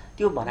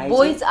 त्यो भनाइ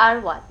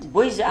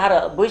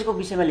बोइजको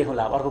विषयमा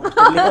लेखौँला, अर्को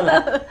पुस्तक लेखौँला।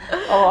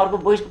 अब अर्को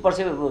बोइजको पर्छ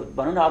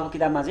भनौँ न, अर्को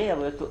किताबमा चाहिँ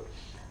अब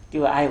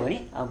त्यो आयो भने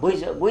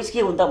बोइज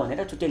के हुन्छ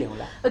भनेर छुट्टै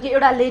ल्याउँला। ओके,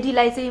 एउटा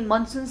लेडीलाई चाहिँ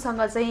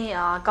मनसुनसँग चाहिँ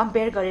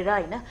कम्पेयर गरेर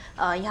होइन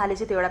यहाँले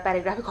चाहिँ त्यो एउटा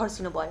प्याराग्राफै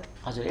खर्चिनु भयो।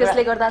 हजुर,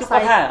 त्यसले गर्दा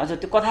हजुर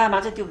त्यो कथामा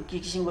चाहिँ त्यो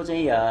किसिमको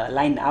चाहिँ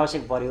लाइन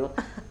आवश्यक पर्यो।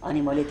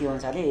 अनि मैले त्यो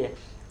अनुसारले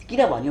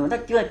किन भन्यो भन्दा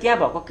त्यो त्यहाँ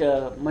भएको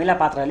महिला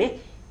पात्रले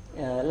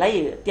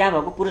त्यहाँ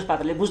भएको पुरुष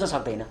पात्रले बुझ्न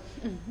सक्दैन।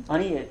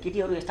 अनि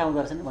केटीहरू यस्ता हुँदो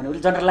रहेछन् भने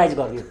उसले जनरलाइज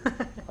गरिदियो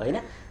होइन,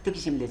 त्यो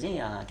किसिमले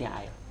चाहिँ त्यहाँ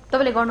आयो।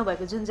 तपाईँले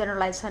गर्नुभएको जुन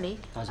जेनरलाइज छ नि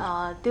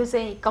त्यो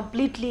चाहिँ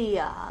कम्प्लिटली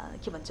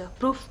के भन्छ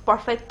प्रुफ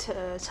पर्फेक्ट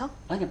छ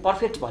होइन?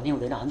 पर्फेक्ट भन्ने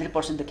हुँदैन,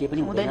 100% त केही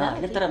पनि हुँदैन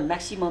होइन। तर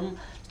म्याक्सिमम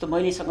जस्तो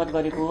मैले सङ्गत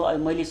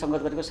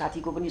गरेको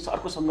साथीको पनि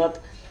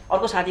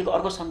अर्को साथीको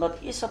अर्को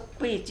सङ्गत, यी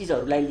सबै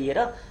चिजहरूलाई लिएर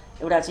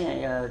एउटा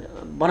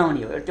चाहिँ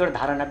बनाउने हो, एउटा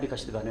धारणा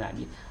विकसित गर्ने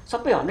हामी।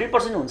 सबै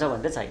 100% हुन्छ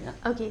भन्ने छैन।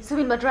 ओके,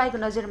 सुबिन भट्टराईको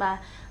नजरमा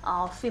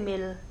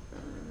फिमेल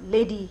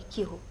लेडी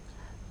के हो?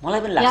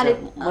 मलाई पनि लाग्छ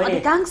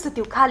अधिकांश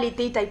त्यो खाली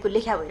त्यही टाइपको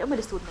लेखा भएर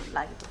मैले सोध्नु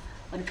लागेको।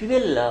 अनि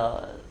फिमेल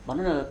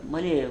भनौँ न,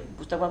 मैले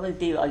पुस्तकमा पनि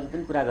त्यही अघि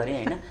पनि कुरा गरेँ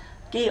होइन,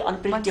 केही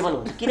अनप्रेडिक्टेबल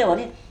हुन्छ।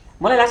 किनभने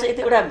मलाई लाग्छ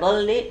यति एउटा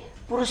गर्लले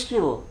पुरुष के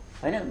हो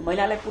होइन,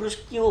 महिलालाई पुरुष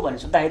के हो भनेर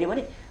सोद्धाखेरि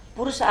भने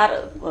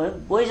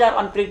बोइज आर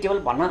अनप्रेडिक्टेबल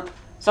भन्न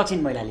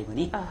सक्छिन् महिलाले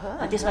पनि।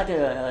 त्यसमा त्यो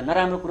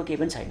नराम्रो कुरो केही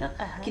पनि छैन।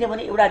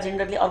 किनभने एउटा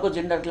जेन्डरले अर्को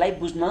जेन्डरलाई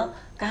बुझ्न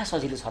कहाँ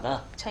सजिलो छ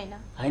त? छैन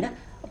होइन।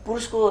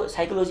 पुरुषको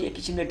साइकोलोजी एक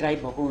किसिमले ड्राइभ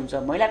भएको हुन्छ,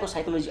 महिलाको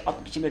साइकोलोजी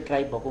अर्को किसिमले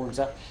ड्राइभ भएको हुन्छ।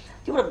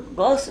 त्यो एउटा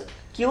गर्ल्स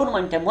के हुन्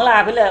भने मलाई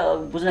आफैलाई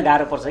बुझ्न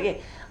गाह्रो पर्छ कि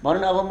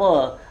भनौँ न। अब म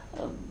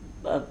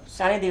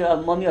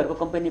सानैदेखि मम्मीहरूको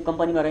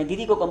कम्पनीमा रहेँ,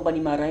 दिदीको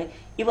कम्पनीमा रहेँ,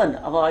 इभन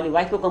अब अहिले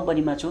वाइफको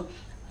कम्पनीमा छु,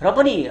 र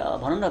पनि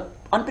भनौँ न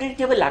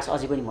अनप्रेडिक्टेबल लाग्छ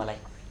अझै पनि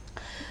मलाई।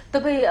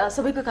 तपाईँ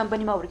सबैको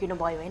कम्पनीमा हुर्किनु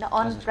भयो होइन,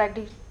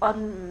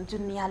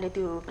 जुन यहाँले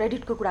त्यो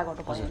क्रेडिटको कुरा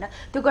गर्नुभयो होइन,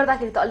 त्यो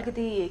गर्दाखेरि त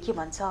अलिकति के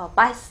भन्छ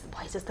बायस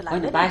भए जस्तो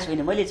लाग्यो। बायस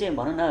होइन, मैले चाहिँ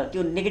भनौँ न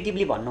त्यो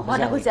नेगेटिभली भन्न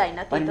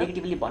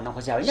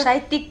खोजेँ होइन,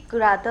 साहित्यिक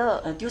कुरा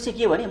त त्यो चाहिँ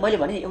के भने मैले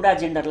भने एउटा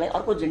जेन्डरलाई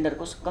अर्को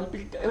जेन्डरको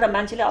कम्प्लिट, एउटा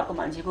मान्छेले अर्को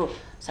मान्छेको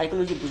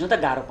साइकोलोजी बुझ्नु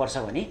त गाह्रो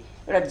पर्छ भने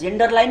एउटा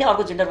जेन्डरलाई नै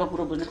अर्को जेन्डरको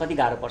कुरो बुझ्नु कति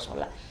गाह्रो पर्छ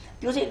होला।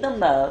 त्यो चाहिँ एकदम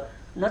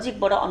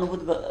नजिकबाट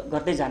अनुभूत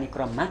गर्दै जाने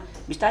क्रममा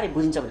बिस्तारै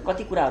बुझिन्छ भने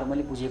कति कुराहरू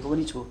मैले बुझेको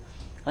पनि छु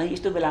है।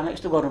 यस्तो बेलामा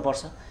यस्तो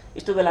गर्नुपर्छ,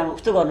 यस्तो बेलामा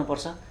उस्तो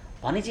गर्नुपर्छ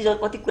भन्ने चिजहरू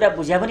कति कुरा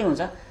बुझ्या पनि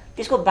हुन्छ,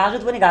 त्यसको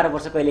बावजुद पनि गाह्रो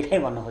पर्छ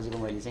कहिलेकाहीँ भन्न खोजेको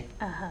मैले चाहिँ।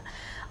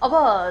 अब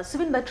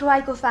सुबिन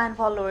भट्टराईको फ्यान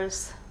फलोवर्स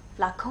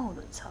लाखौँ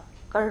हुनुहुन्छ,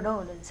 करोडौँ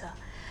हुनुहुन्छ,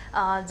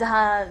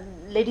 जहाँ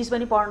लेडिज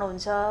पनि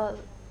पढ्नुहुन्छ,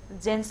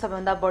 जेन्ट्स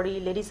सबैभन्दा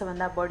बढी, लेडिज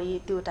सबैभन्दा बढी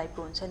त्यो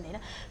टाइपको हुन्छ नि होइन।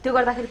 त्यो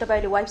गर्दाखेरि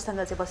तपाईँले वाइफसँग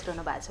चाहिँ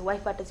बसिरहनु भएको छ,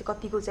 वाइफबाट चाहिँ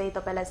कतिको चाहिँ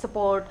तपाईँलाई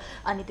सपोर्ट,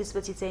 अनि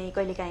त्यसपछि चाहिँ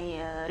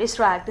कहिलेकाहीँ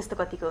रिसराग त्यस्तो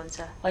कतिको हुन्छ?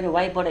 होइन,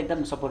 वाइफबाट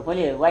एकदम सपोर्ट।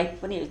 मैले वाइफ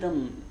पनि एकदम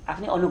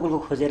आफ्नै अनुकूलको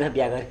खोजेर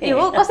बिहा गरेँ। ए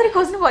हो, कसरी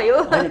खोज्नुभयो?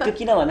 होइन, त्यो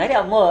किन भन्दाखेरि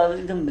अब म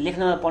एकदम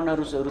लेख्न पढ्न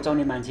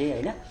रुचाउने मान्छे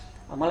होइन,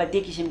 मलाई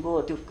त्यो किसिमको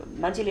त्यो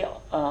मान्छेले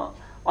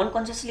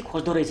अनकन्सियसली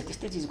खोज्दो रहेछ,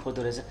 त्यस्तै चिज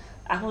खोज्दो रहेछ,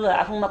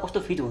 आफूमा कस्तो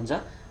फिट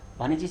हुन्छ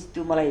भन्ने चिज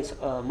त्यो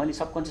मैले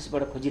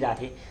सबकन्सियसबाट खोजिरहेको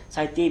थिएँ।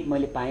 सायद त्यही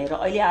मैले पाएँ। र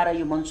अहिले आएर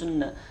यो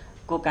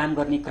मनसुनको काम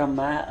गर्ने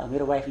क्रममा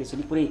मेरो वाइफले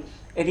चाहिँ पुरै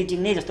एडिटिङ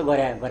नै जस्तो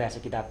गरेको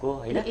छ किताबको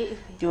होइन।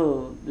 त्यो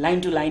लाइन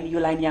टु लाइन, यो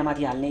लाइन यहाँ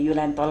माथि हाल्ने, यो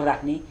लाइन तल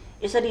राख्ने,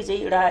 यसरी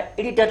चाहिँ एउटा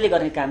एडिटरले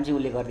गर्ने काम चाहिँ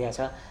उसले गरिदिएको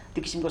छ।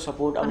 त्यो किसिमको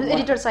सपोर्ट। अब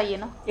एडिटर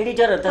चाहिएन?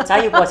 एडिटर त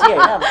चाहियो पछि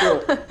होइन, अब त्यो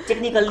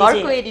टेक्निकल्ली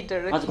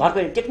चाहिँ घरको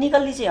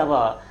टेक्निकल्ली चाहिँ अब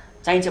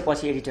चाहिन्छ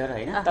पछि एडिटर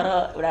होइन। तर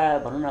एउटा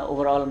भनौँ न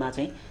ओभरअलमा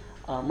चाहिँ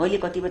मैले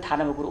कतिपय थाहा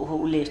नभएको कुरो, ओहो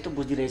उसले यस्तो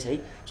बुझ्दो रहेछ है,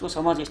 उसको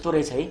समाज यस्तो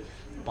रहेछ है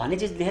भन्ने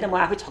चिज देखेर म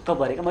आफै छक्क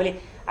परेँ क्या। मैले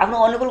आफ्नो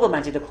अनुकूलको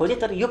मान्छे त खोजेँ,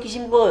 तर यो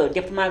किसिमको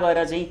डेप्थमा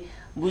गएर चाहिँ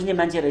बुझ्ने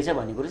मान्छे रहेछ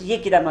भन्ने कुरो चाहिँ यही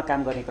किताबमा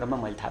काम गर्ने क्रममा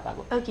मैले थाहा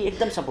पाएको।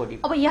 एकदम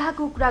सपोर्टिभ। अब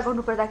यहाँको कुरा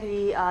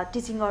गर्नुपर्दाखेरि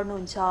टिचिङ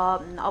गर्नुहुन्छ,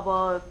 अब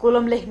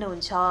कोलम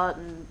लेख्नुहुन्छ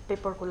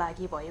पेपरको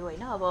लागि भयो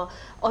होइन, अब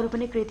अरू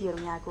पनि कृतिहरू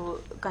यहाँको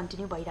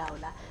कन्टिन्यू भइरहेको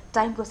होला,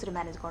 टाइम कसरी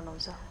म्यानेज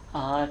गर्नुहुन्छ?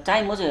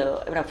 टाइम म चाहिँ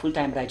एउटा फुल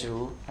टाइम राइटर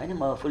हो होइन।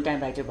 म फुल टाइम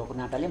राइटर भएको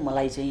नाताले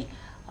मलाई चाहिँ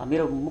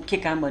मेरो मुख्य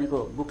काम भनेको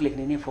बुक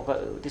लेख्ने नै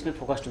त्यसमै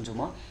फोकस्ड हुन्छु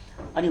म।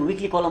 अनि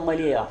विकली कलम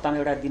मैले हप्तामा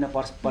एउटा दिन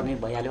पर्ने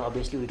भइहाल्यो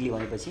अभियसली, विकली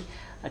भनेपछि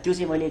त्यो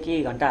चाहिँ मैले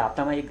केही घन्टा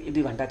हप्तामा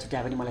 1-2 घन्टा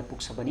छुट्याए पनि मलाई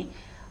पुग्छ पनि।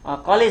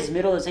 कलेज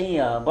मेरो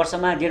चाहिँ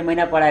वर्षमा 1.5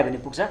 महिना पढायो भने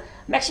पुग्छ।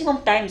 म्याक्सिमम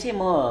टाइम चाहिँ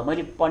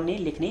मैले पढ्ने,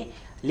 लेख्ने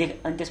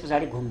अनि त्यस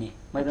पछाडि घुम्ने,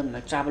 म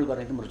एकदम ट्राभल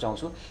गर्न एकदम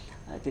रुचाउँछु।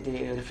 त्यति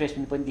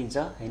रिफ्रेसमेन्ट पनि दिन्छ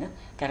होइन,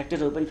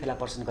 क्यारेक्टरहरू पनि फेला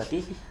पर्छन् कति।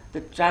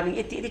 त्यो ट्राभलिङ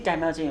यति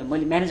टाइममा चाहिँ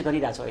मैले म्यानेज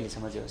गरिरहेको छु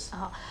अहिलेसम्म चाहिँ होस्।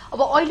 अब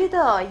अहिले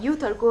त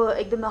युथहरूको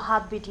एकदमै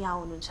हार्टबिट यहाँ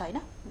हुनुहुन्छ होइन,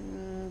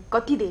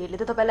 कति धेरैले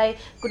त तपाईँलाई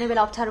कुनै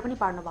बेला अप्ठ्यारो पनि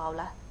पार्नु भयो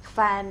होला,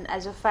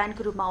 एज अ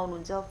फ्यानको रूपमा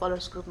आउनुहुन्छ,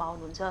 फलोवर्सको रूपमा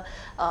आउनुहुन्छ,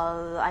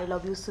 I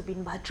love you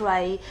Subin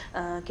Bhattarai,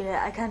 के अरे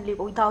आई क्यान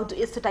लिभ विदाउट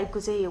यस्तो टाइपको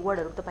चाहिँ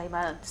वर्डहरू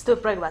तपाईँमा त्यस्तो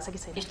प्रयोग भएको छ कि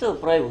छैन? यस्तो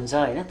प्रयोग हुन्छ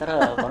होइन, तर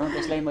भनौँ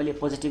त्यसलाई मैले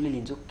पोजिटिभली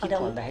लिन्छु। किन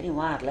भन्दाखेरि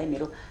उहाँहरूलाई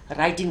मेरो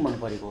राइटिङ मन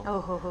परेको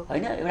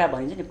होइन। एउटा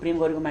भनिन्छ नि प्रेम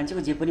गरेको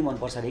मान्छेको जे पनि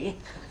मनपर्छ अरे कि,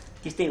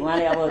 त्यस्तै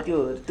उहाँले अब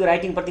त्यो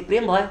राइटिङप्रति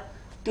प्रेम भयो,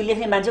 त्यो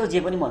लेख्ने मान्छेको जे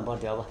पनि मन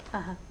पर्थ्यो अब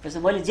त्यसो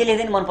मैले जे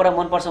लेख्दै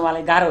मनपर्छ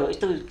मलाई गाह्रो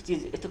यस्तो चिज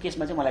यस्तो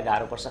केसमा चाहिँ मलाई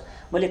गाह्रो पर्छ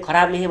मैले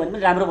खराब लेखेँ भने पनि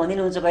राम्रो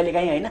भनिदिनुहुन्छ कहिले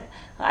काहीँ होइन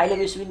आई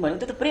लभ यु सुबिन भन्यो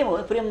त्यो त प्रेम हो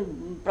प्रेम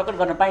प्रकट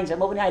गर्न पाइन्छ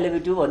म पनि आई लभ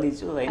यु टु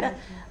भनिदिन्छु होइन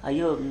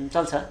यो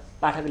चल्छ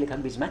पाठक लेखक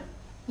बिचमा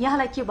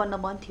यहाँलाई के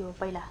बन्न मन थियो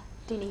पहिला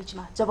टिन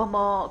एजमा जब म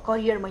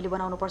करियर मैले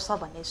बनाउनुपर्छ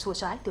भन्ने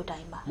सोच आयो त्यो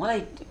टाइममा मलाई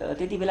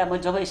त्यति बेला म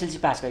जब एसएलसी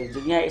पास गरेँ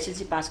यहाँ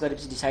एसएलसी पास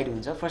गरेपछि डिसाइड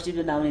हुन्छ फर्स्ट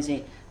डिभिजन आउने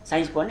चाहिँ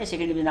साइन्स पढ्ने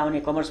सेकेन्ड डिभिजन आउने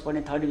कमर्स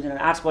पढ्ने थर्ड डिभिजन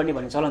आर्ट्स पढ्ने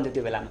भन्ने चलन थियो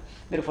त्यो बेलामा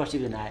मेरो फर्स्ट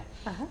डिभिजन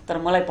आयो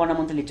तर मलाई पढ्न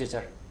मन त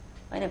लिटरेचर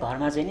होइन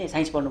घरमा चाहिँ नि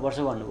साइन्स पढ्नुपर्छ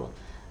भन्नुभयो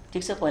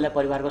ठिक छ पहिला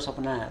परिवारको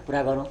सपना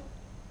पुरा गरौँ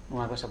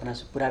उहाँको सपना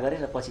पुरा गरेँ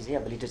र पछि चाहिँ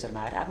अब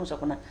लिटरेचरमा आएर आफ्नो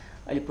सपना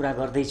अहिले पुरा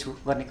गर्दैछु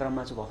गर्ने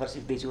क्रममा छु भर्खर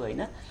सिक्दैछु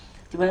होइन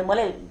त्यो भएर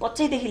मलाई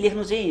बच्चैदेखि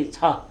लेख्नु चाहिँ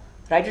छ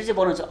राइटर चाहिँ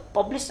बनाउँछ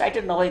पब्लिस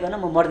राइटर नभइकन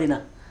म मर्दिनँ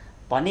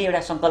भन्ने एउटा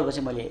सङ्कल्प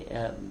चाहिँ मैले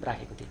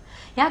राखेको थिएँ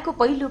यहाँको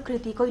पहिलो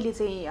कृति कहिले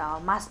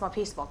चाहिँ मासमा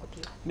फेस भएको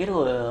थियो मेरो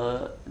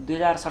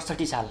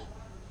 2067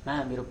 सालमा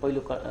मेरो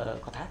पहिलो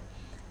कथा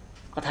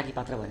कथाकी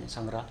पात्र भन्ने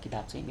सङ्ग्रह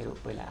किताब चाहिँ मेरो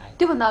पहिला आयो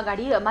त्योभन्दा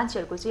अगाडि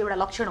मान्छेहरूको चाहिँ एउटा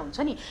लक्षण हुन्छ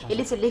नि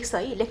यसले चाहिँ लेख्छ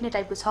है लेख्ने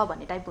टाइपको छ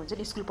भन्ने टाइपको हुन्छ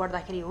नि स्कुल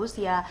पढ्दाखेरि होस्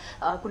या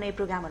कुनै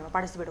प्रोग्रामहरूमा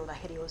पार्टिसिपेट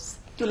हुँदाखेरि होस्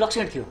त्यो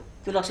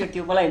लक्षण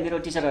थियो मलाई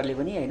मेरो टिचरहरूले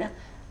पनि होइन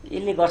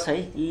यसले गर्छ है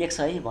लेख्छ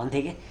है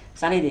भन्थे कि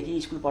सानैदेखि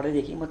स्कुल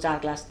पढ्दैदेखि म 4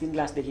 क्लास 3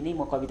 क्लासदेखि नै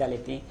म कविता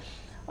लेख्थेँ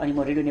अनि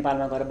म रेडियो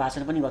नेपालमा गएर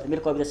वाचन पनि गर्थेँ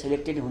मेरो कविता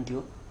सेलेक्टेड हुन्थ्यो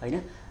होइन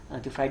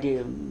त्यो फ्राइडे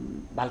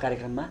बाल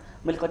कार्यक्रममा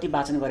मैले कति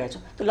वाचन गरेको छु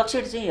त्यो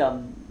लक्ष्य चाहिँ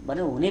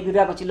भनौँ हुने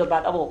बिरुवाको चिल्लो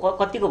बात अब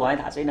कतिको भयो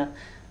थाहा छैन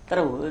तर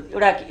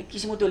एउटा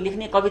किसिमको त्यो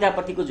लेख्ने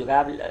कविताप्रतिको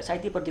झुकाव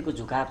साहित्यप्रतिको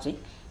झुकाव चाहिँ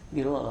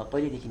मेरो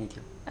पहिलेदेखि नै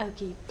थियो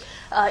ओके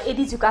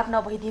यदि झुकाव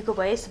नभइदिएको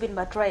भए सुबिन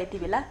भट्टराई यति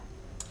बेला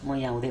म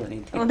यहाँ हुँदै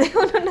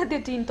हुनुहुन्न त्यो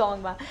टिन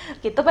टङमा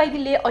के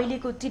तपाईँले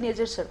अहिलेको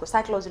टिनेजर्सहरूको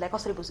साइकोलोजीलाई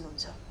कसरी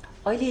बुझ्नुहुन्छ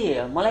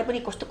अहिले मलाई पनि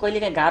कस्तो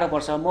कहिलेकाहीँ गाह्रो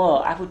पर्छ म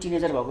आफू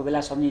टिनेजर भएको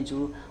बेला सम्झिन्छु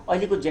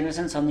अहिलेको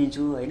जेनेरेसन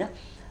सम्झिन्छु होइन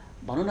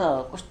भनौँ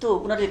न कस्तो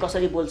उनीहरूले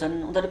कसरी बोल्छन्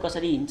उनीहरू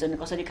कसरी हिँड्छन्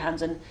कसरी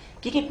खान्छन्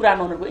के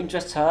कुरामा उनीहरूको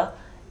इन्ट्रेस्ट छ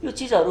यो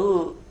चिजहरू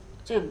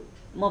चाहिँ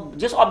म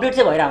जस अपडेट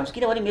चाहिँ भइरहेको हुन्छु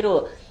किनभने मेरो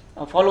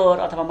फलोवर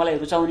अथवा मलाई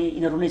रुचाउने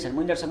यिनीहरू नै छन् म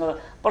यिनीहरूसँग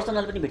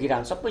पर्सनल पनि भेटिरहेको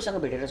हुन्छु सबैसँग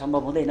भेटेर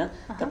सम्भव हुँदैन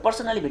तर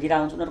पर्सनली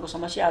भेटिरहेको हुन्छु उनीहरूको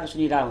समस्याहरू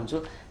सुनिरहेको हुन्छु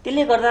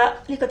त्यसले गर्दा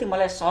अलिकति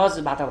मलाई सहज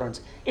वातावरण छ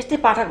यस्तै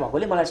पाठक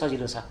भएकोले मलाई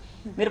सजिलो छ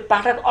मेरो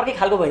पाठक अर्कै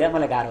खालको भइरहेको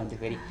मलाई गाह्रो हुन्थ्यो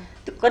फेरि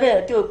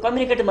त्यो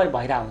कम्युनिकेट मैले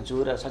भइरहेको हुन्छु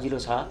र सजिलो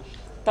छ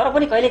तर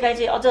पनि कहिलेकाहीँ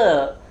चाहिँ अझ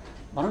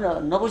भनौँ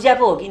न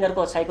नबुझ्याएको हो कि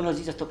यिनीहरूको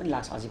साइकोलोजी जस्तो पनि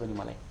लाग्छ अझै पनि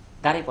मलाई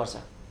गाह्रै पर्छ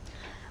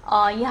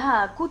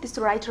यहाँको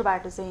त्यस्तो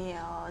राइटरबाट चाहिँ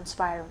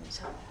इन्सपायर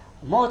हुनुहुन्छ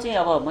म चाहिँ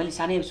अब मैले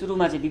सानै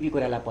सुरुमा चाहिँ बिपी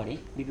कोइराला पढेँ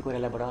बिपी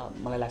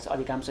कोइरालाबाट मलाई लाग्छ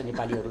अधिकांश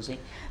नेपालीहरू चाहिँ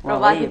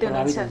प्रभावित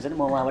हुन्छन्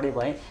म उहाँबाटै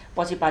भएँ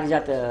पछि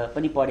पारिजात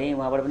पनि पढेँ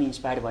उहाँबाट पनि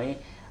इन्सपायर भएँ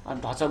अनि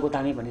धच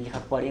गोतामी भन्ने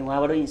लेखक पढेँ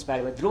उहाँबाटै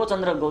इन्सपायर भएँ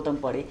ध्रुवचन्द्र गौतम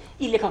पढेँ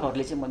यी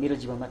लेखकहरूले चाहिँ मेरो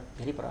जीवनमा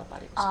धेरै प्रभाव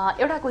पारेको छ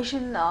एउटा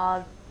क्वेसन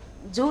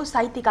जो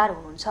साहित्यकार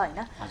हुनुहुन्छ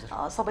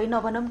होइन सबै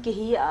नभनौँ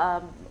केही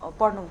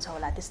पढ्नुहुन्छ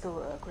होला त्यस्तो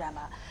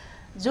कुरामा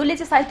जसले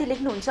चाहिँ साहित्य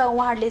लेख्नुहुन्छ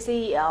उहाँहरूले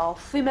चाहिँ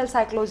फिमेल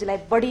साइकोलोजीलाई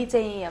बढी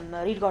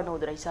चाहिँ रिड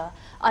गर्नुहुँदो रहेछ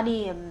अनि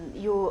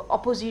यो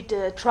अपोजिट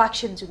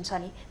ट्र्याक्सन जुन छ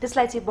नि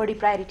त्यसलाई चाहिँ बढी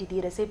प्रायोरिटी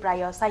दिएर चाहिँ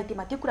प्रायः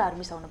साहित्यमा त्यो कुराहरू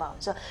मिसाउनु भएको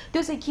हुन्छ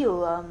त्यो चाहिँ के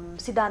हो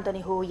सिद्धान्त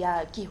नै हो या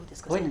के हो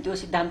त्यसको होइन त्यो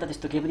सिद्धान्त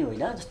त्यस्तो केही पनि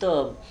होइन जस्तो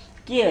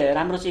के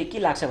राम्रो चाहिँ के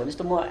लाग्छ भने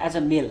जस्तो म एज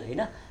अ मेल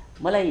होइन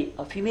मलाई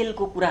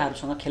फिमेलको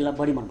कुराहरूसँग खेल्न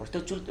बढी मनपर्छ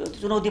त्यो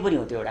चुनौती पनि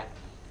हो त्यो एउटा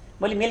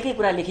मैले मेलकै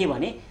कुरा लेखेँ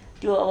भने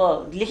त्यो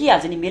अब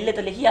लेखिहाल्छ नि मेलले त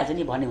लेखिहाल्छ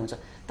नि भन्ने हुन्छ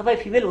तपाईँ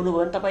फिमेल हुनुभयो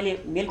भने तपाईँले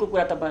मेलको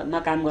कुरा तपाईँमा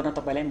काम गर्न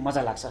तपाईँलाई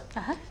मजा लाग्छ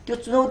त्यो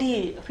चुनौती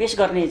फेस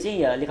गर्ने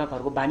चाहिँ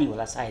लेखकहरूको बानी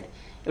होला सायद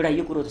एउटा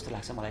यो कुरो जस्तो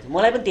लाग्छ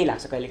मलाई पनि त्यही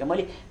लाग्छ कहिलेका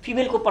मैले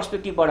फिमेलको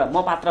पर्सपेक्टिभबाट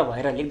म पात्र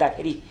भएर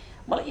लेख्दाखेरि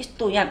मलाई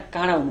यस्तो यहाँ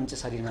काँडा हुनुहुन्छ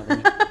शरीरमा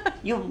पनि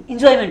यो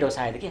इन्जोयमेन्ट हो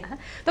सायद के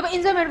तपाईँ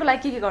इन्जोयमेन्टको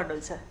लागि के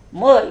गर्नुहुन्छ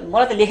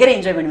मलाई त लेखेरै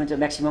इन्जोयमेन्ट हुन्छ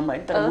म्याक्सिमम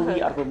होइन तर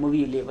अर्को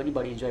मुभीले पनि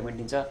बढी इन्जोयमेन्ट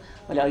दिन्छ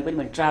मैले अहिले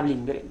पनि ट्राभलिङ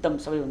मेरो एकदम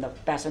सबैभन्दा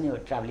प्यासनै हो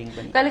ट्राभलिङ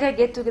पनि कहिलेकाहीँ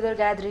गेट टुगेदर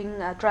ग्यादरिङ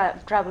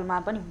ट्राभलमा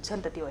पनि हुन्छ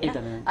नि त त्यो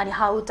होइन अनि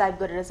हाउ टाइप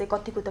गरेर चाहिँ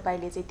कतिको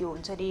तपाईँले चाहिँ त्यो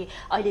हुन्छ नि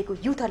अहिलेको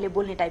युथहरूले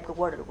बोल्ने टाइपको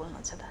वर्डहरू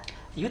बोल्नुहुन्छ त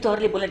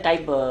युथहरूले बोल्ने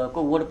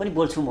टाइपको वर्ड पनि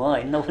बोल्छु म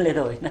होइन नबोल्ने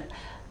त होइन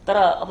तर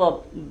अब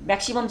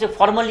म्याक्सिमम चाहिँ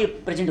फर्मल्ली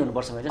प्रेजेन्ट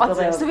हुनुपर्छ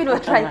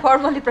भने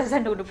फर्मल्ली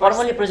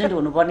प्रेजेन्ट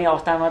हुनुपर्ने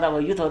अवस्थामा त अब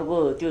युथहरूको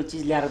त्यो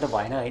चिज ल्याएर त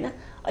भएन होइन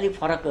अलिक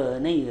फरक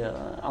नै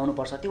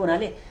आउनुपर्छ त्यो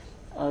हुनाले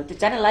त्यो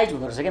च्यानलाइज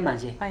हुँदो रहेछ क्या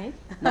मान्छे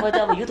नभए त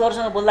अब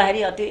युथहरूसँग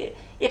बोल्दाखेरि त्यो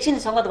एकछिन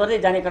सङ्गत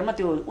गर्दै जाने क्रममा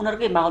त्यो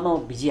उनीहरूकै माहौलमा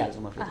भिजिहाल्छु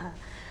म फेरि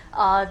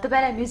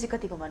तपाईँलाई म्युजिक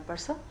कतिको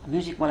मनपर्छ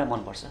म्युजिक मलाई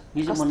मनपर्छ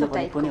म्युजिक मन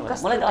नपर्ने कुनै होला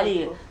मलाई त अलि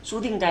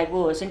सुदिङ टाइपको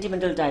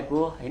सेन्टिमेन्टल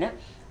टाइपको होइन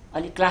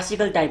अलिक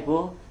क्लासिकल टाइपको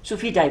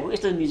सुफी टाइपको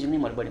यस्तो म्युजिक नै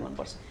मलाई बढी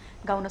मनपर्छ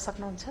गाउन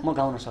सक्नुहुन्छ? म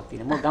गाउन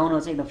सक्दिनँ, म गाउन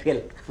चाहिँ एकदम फेल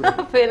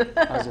फेल।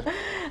 हजुर।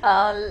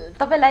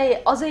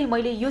 तपाईँलाई अझै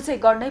मैले यो चाहिँ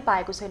गर्नै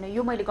पाएको छैन,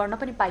 यो मैले गर्न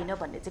पनि पाइनँ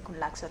भन्ने चाहिँ कुन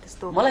लाग्छ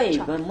त्यस्तो?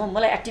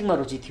 मलाई एक्टिङमा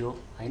रुचि थियो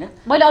होइन।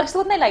 मैले अघि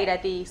सोध्नै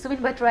लागिरहेको थिएँ सुबिन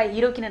भट्टराई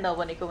हिरो किन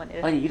नबनेको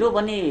भनेर। होइन, हिरो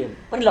बन्ने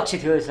पनि लक्ष्य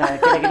थियो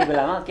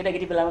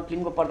केटाकेटी बेलामा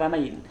फिल्मको पर्दामा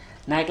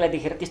नायकलाई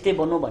देखेर त्यस्तै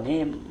बन्नु भन्ने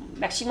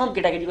म्याक्सिमम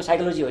केटाकेटीको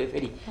साइकोलोजी हो यो।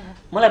 फेरि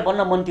मलाई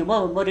बन्न मन थियो,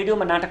 म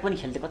रेडियोमा नाटक पनि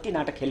खेल्थेँ, कति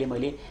नाटक खेलेँ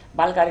मैले,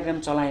 बाल कार्यक्रम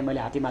चलाएँ मैले,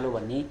 हात्तीमालो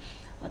भन्ने।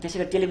 त्यसै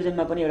गरी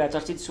टेलिभिजनमा पनि एउटा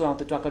चर्चित सो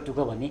आउँथ्यो ट्वाक्क टुक्क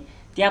भन्ने,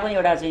 त्यहाँ पनि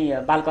एउटा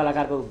चाहिँ बाल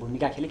कलाकारको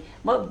भूमिका खेलेँ।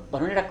 म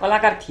भनौँ एउटा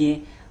कलाकार थिएँ,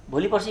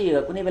 भोलि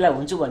पर्सि कुनै बेला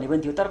हुन्छु भन्ने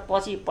पनि थियो। तर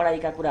पछि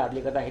पढाइका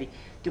कुराहरूले गर्दाखेरि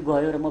त्यो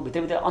गयो र म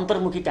भित्रभित्र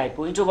अन्तर्मुखी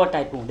टाइपको इन्ट्रोभर्ट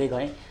टाइपको हुँदै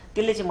गएँ।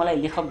 त्यसले चाहिँ मलाई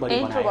लेखक बढी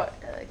बनायो।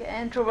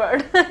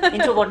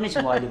 इन्ट्रोभर्ट नै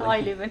छु म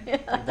अहिले पनि।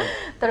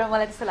 तर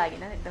मलाई त्यस्तो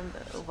लागेन एकदम।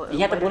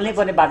 यहाँ त बोल्नै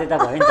पर्ने बाध्यता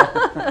भयो नि त।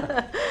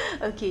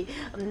 ओके,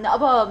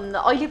 अब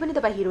अहिले पनि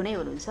तपाईँ हिरो नै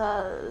हुनुहुन्छ।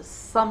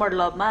 समर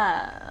लभमा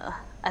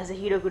एज अ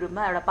हिरोको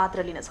रूपमा एउटा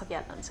पात्र लिन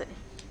सकिहाल्नुहुन्छ नि।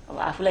 अब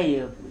आफूलाई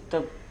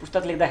त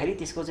पुस्तक लेख्दाखेरि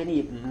त्यसको चाहिँ नि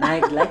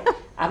नायकलाई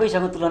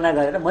आफैसँग तुलना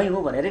गरेर मै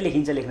हुँ भनेरै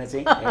लेखिन्छ, लेख्न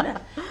चाहिँ होइन।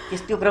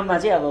 त्यो क्रममा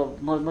चाहिँ अब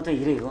म त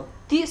हिरै हो।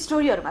 ती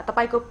स्टोरीहरूमा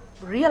तपाईँको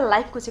रियल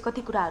लाइफको चाहिँ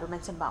कति कुराहरू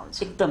मेन्सनमा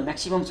आउँछ? एकदम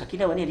म्याक्सिमम छ,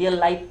 किनभने रियल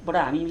लाइफबाट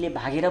हामीले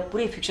भागेर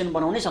पुरै फिक्सन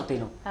बनाउनै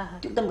सक्दैनौँ।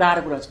 त्यो एकदम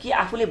गाह्रो कुरा छ कि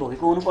आफूले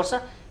भोगेको हुनुपर्छ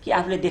कि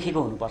आफूले देखेको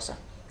हुनुपर्छ।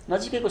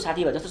 नजिकैको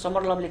साथीभाइ जस्तो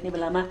समर लभ लेख्ने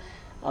बेलामा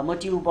म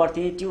ट्युब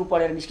पढ्थेँ, ट्युब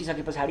पढेर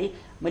निस्किसके पछाडि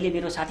मैले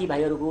मेरो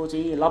साथीभाइहरूको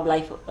चाहिँ लभ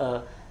लाइफ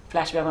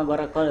फ्ल्यासब्याकमा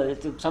गएर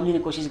त्यो सम्झिने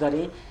कोसिस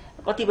गरेँ।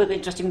 कतिपयको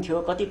इन्ट्रेस्टिङ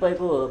थियो,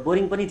 कतिपयको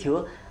बोरिङ पनि थियो।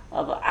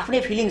 अब आफ्नै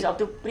फिलिङ्स, अब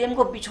त्यो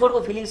प्रेमको बिछोडको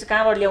फिलिङ्स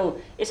कहाँबाट ल्याऊ?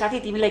 ए साथी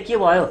तिमीलाई के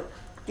भयो?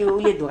 त्यो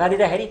उसले धोका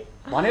दिँदाखेरि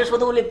भनेर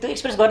सोध्दा उसले त्यो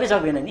एक्सप्रेस गर्नै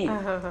सक्दैन नि।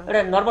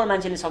 एउटा नर्मल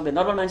मान्छेले सक्दैन।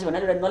 नर्मल मान्छे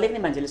भनेर एउटा नलेख्ने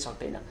मान्छेले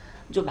सक्दैन।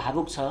 जो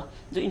भावुक छ,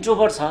 जो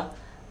इन्ट्रोभर्ट छ,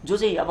 जो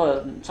चाहिँ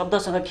अब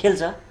शब्दसँग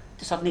खेल्छ,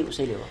 त्यो सक्ने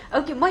उसैले हो।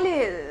 ओके, मैले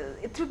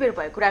यत्रो बेर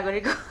भयो कुरा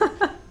गरेको।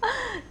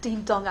 टिन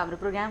टङ हाम्रो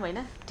प्रोग्राम होइन,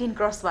 टिन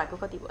क्रस भएको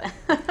कति भयो?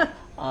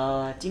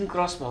 टिन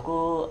क्रस भएको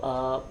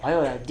भयो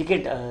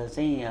डिकेड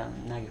चाहिँ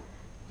नाग्यो।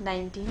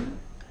 19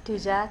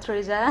 2जा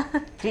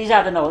 3जा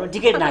त नभनौँ,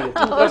 डिकेड नाग्यो।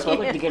 टिन क्रस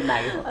भएको decade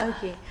नाग्यो।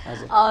 Okay,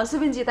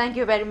 सुबिनजी thank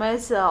you very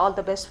much. All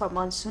the best for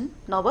monsoon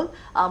novel.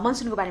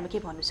 मनसुनको बारेमा के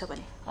भन्नु छ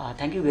भने?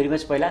 Thank you very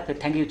much. पहिला फेरि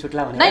थ्याङ्क यू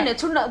छुट्ला भने नै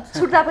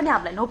छुट्दा पनि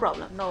हामीलाई no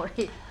problem, no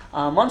worry.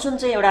 Monsoon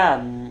चाहिँ एउटा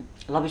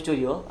लभ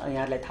स्टोरी हो,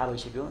 यहाँहरूलाई थाहा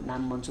भइसक्यो।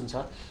 नाम मनसुन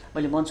छ।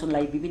 मैले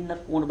मनसुनलाई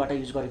विभिन्न कोणबाट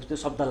युज गरेको छु। त्यो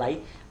शब्दलाई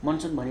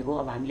मनसुन भनेको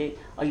अब हामीले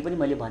अघि पनि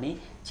मैले भने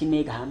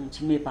छिन्मे घाम,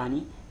 छिन्मे पानी।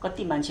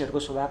 कति मान्छेहरूको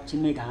स्वभाव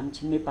छिन्मे घाम,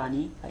 छिन्मे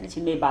पानी होइन,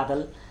 छिन्मे बादल,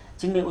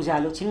 छिन्मे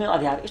उज्यालो, छिन्मे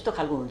अँध्यारो, यस्तो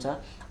खालको हुन्छ।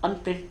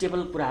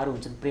 अनप्रेडिक्टेबल कुराहरू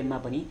हुन्छन् प्रेममा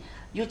पनि।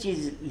 यो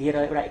चिज लिएर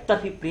एउटा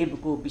एकतर्फी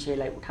प्रेमको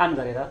विषयलाई उठान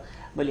गरेर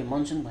मैले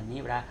मनसुन भन्ने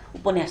एउटा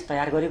उपन्यास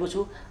तयार गरेको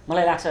छु।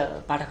 मलाई लाग्छ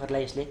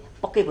पाठकहरूलाई यसले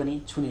पक्कै पनि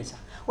छुनेछ।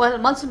 वेल,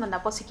 मनसुनभन्दा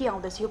पछि के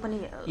आउँदैछ यो पनि?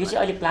 यो चाहिँ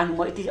अहिले प्लान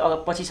म यति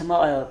पछिसम्म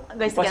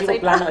पछिको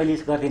प्लान अहिले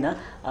गर्दिनँ।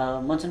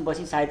 मनसुन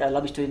पछि सायद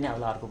लभ स्टोरी नै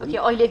होला अर्को पनि।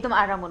 अहिले एकदम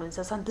आराम हुनुहुन्छ,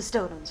 सन्तुष्ट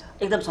हुनुहुन्छ?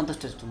 एकदम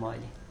सन्तुष्ट छु म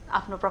अहिले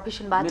आफ्नो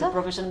प्रोफेसनबाट, मेरो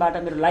प्रोफेसनबाट,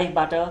 मेरो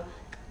लाइफबाट,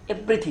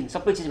 एभ्रिथिङ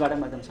सबै चिजबाट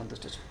म एकदम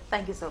सन्तुष्ट छु।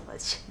 Thank you so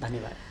much.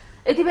 धन्यवाद।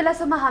 यति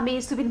बेलासम्म हामी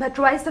सुबिन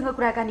भट्टराईसँग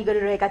कुराकानी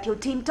गरिरहेका थियौँ।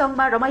 टिन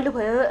टङमा रमाइलो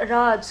भयो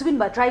र सुबिन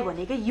भट्टराई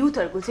भनेकै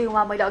युथहरूको चाहिँ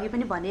उहाँ, मैले अघि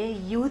पनि भने,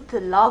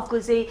 युथ लभको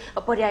चाहिँ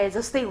पर्याय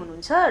जस्तै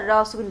हुनुहुन्छ। र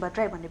सुबिन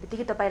भट्टराई भन्ने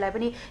बित्तिकै तपाईँलाई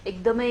पनि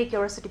एकदमै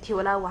क्युरियोसिटी थियो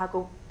होला उहाँको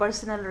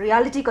पर्सनल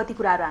रियालिटी कति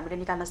कुराहरू हामीले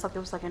निकाल्न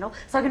सकेनौँ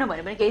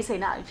भने पनि केही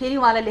छैन, फेरि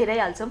उहाँलाई लिएरै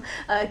हाल्छौँ,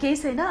 केही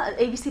छैन।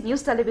 ABC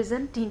news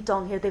television tin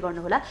tongue हेर्दै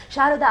गर्नुहोला।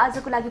 शारदा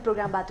आजको लागि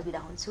प्रोग्रामबाट बिदा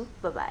हुन्छु।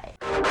 बाई।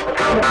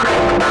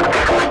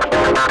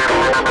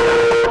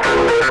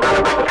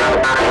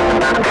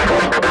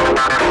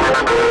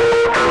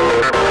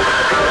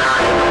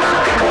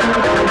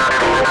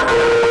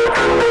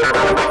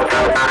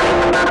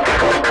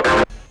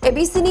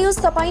 एबीसी न्यूज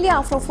तपाईले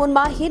आफ्नो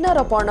फोनमा हेर्न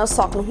र पढ्न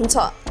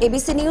सक्नुहुन्छ।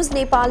 एबीसी न्यूज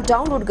नेपाल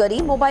डाउनलोड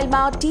गरी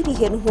मोबाइलमा टिभी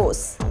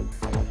हेर्नुहोस्।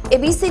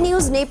 ABC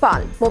news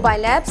Nepal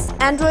mobile apps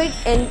Android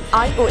and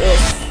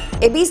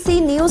iOS। ABC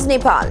news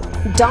Nepal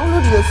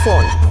download your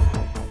phone.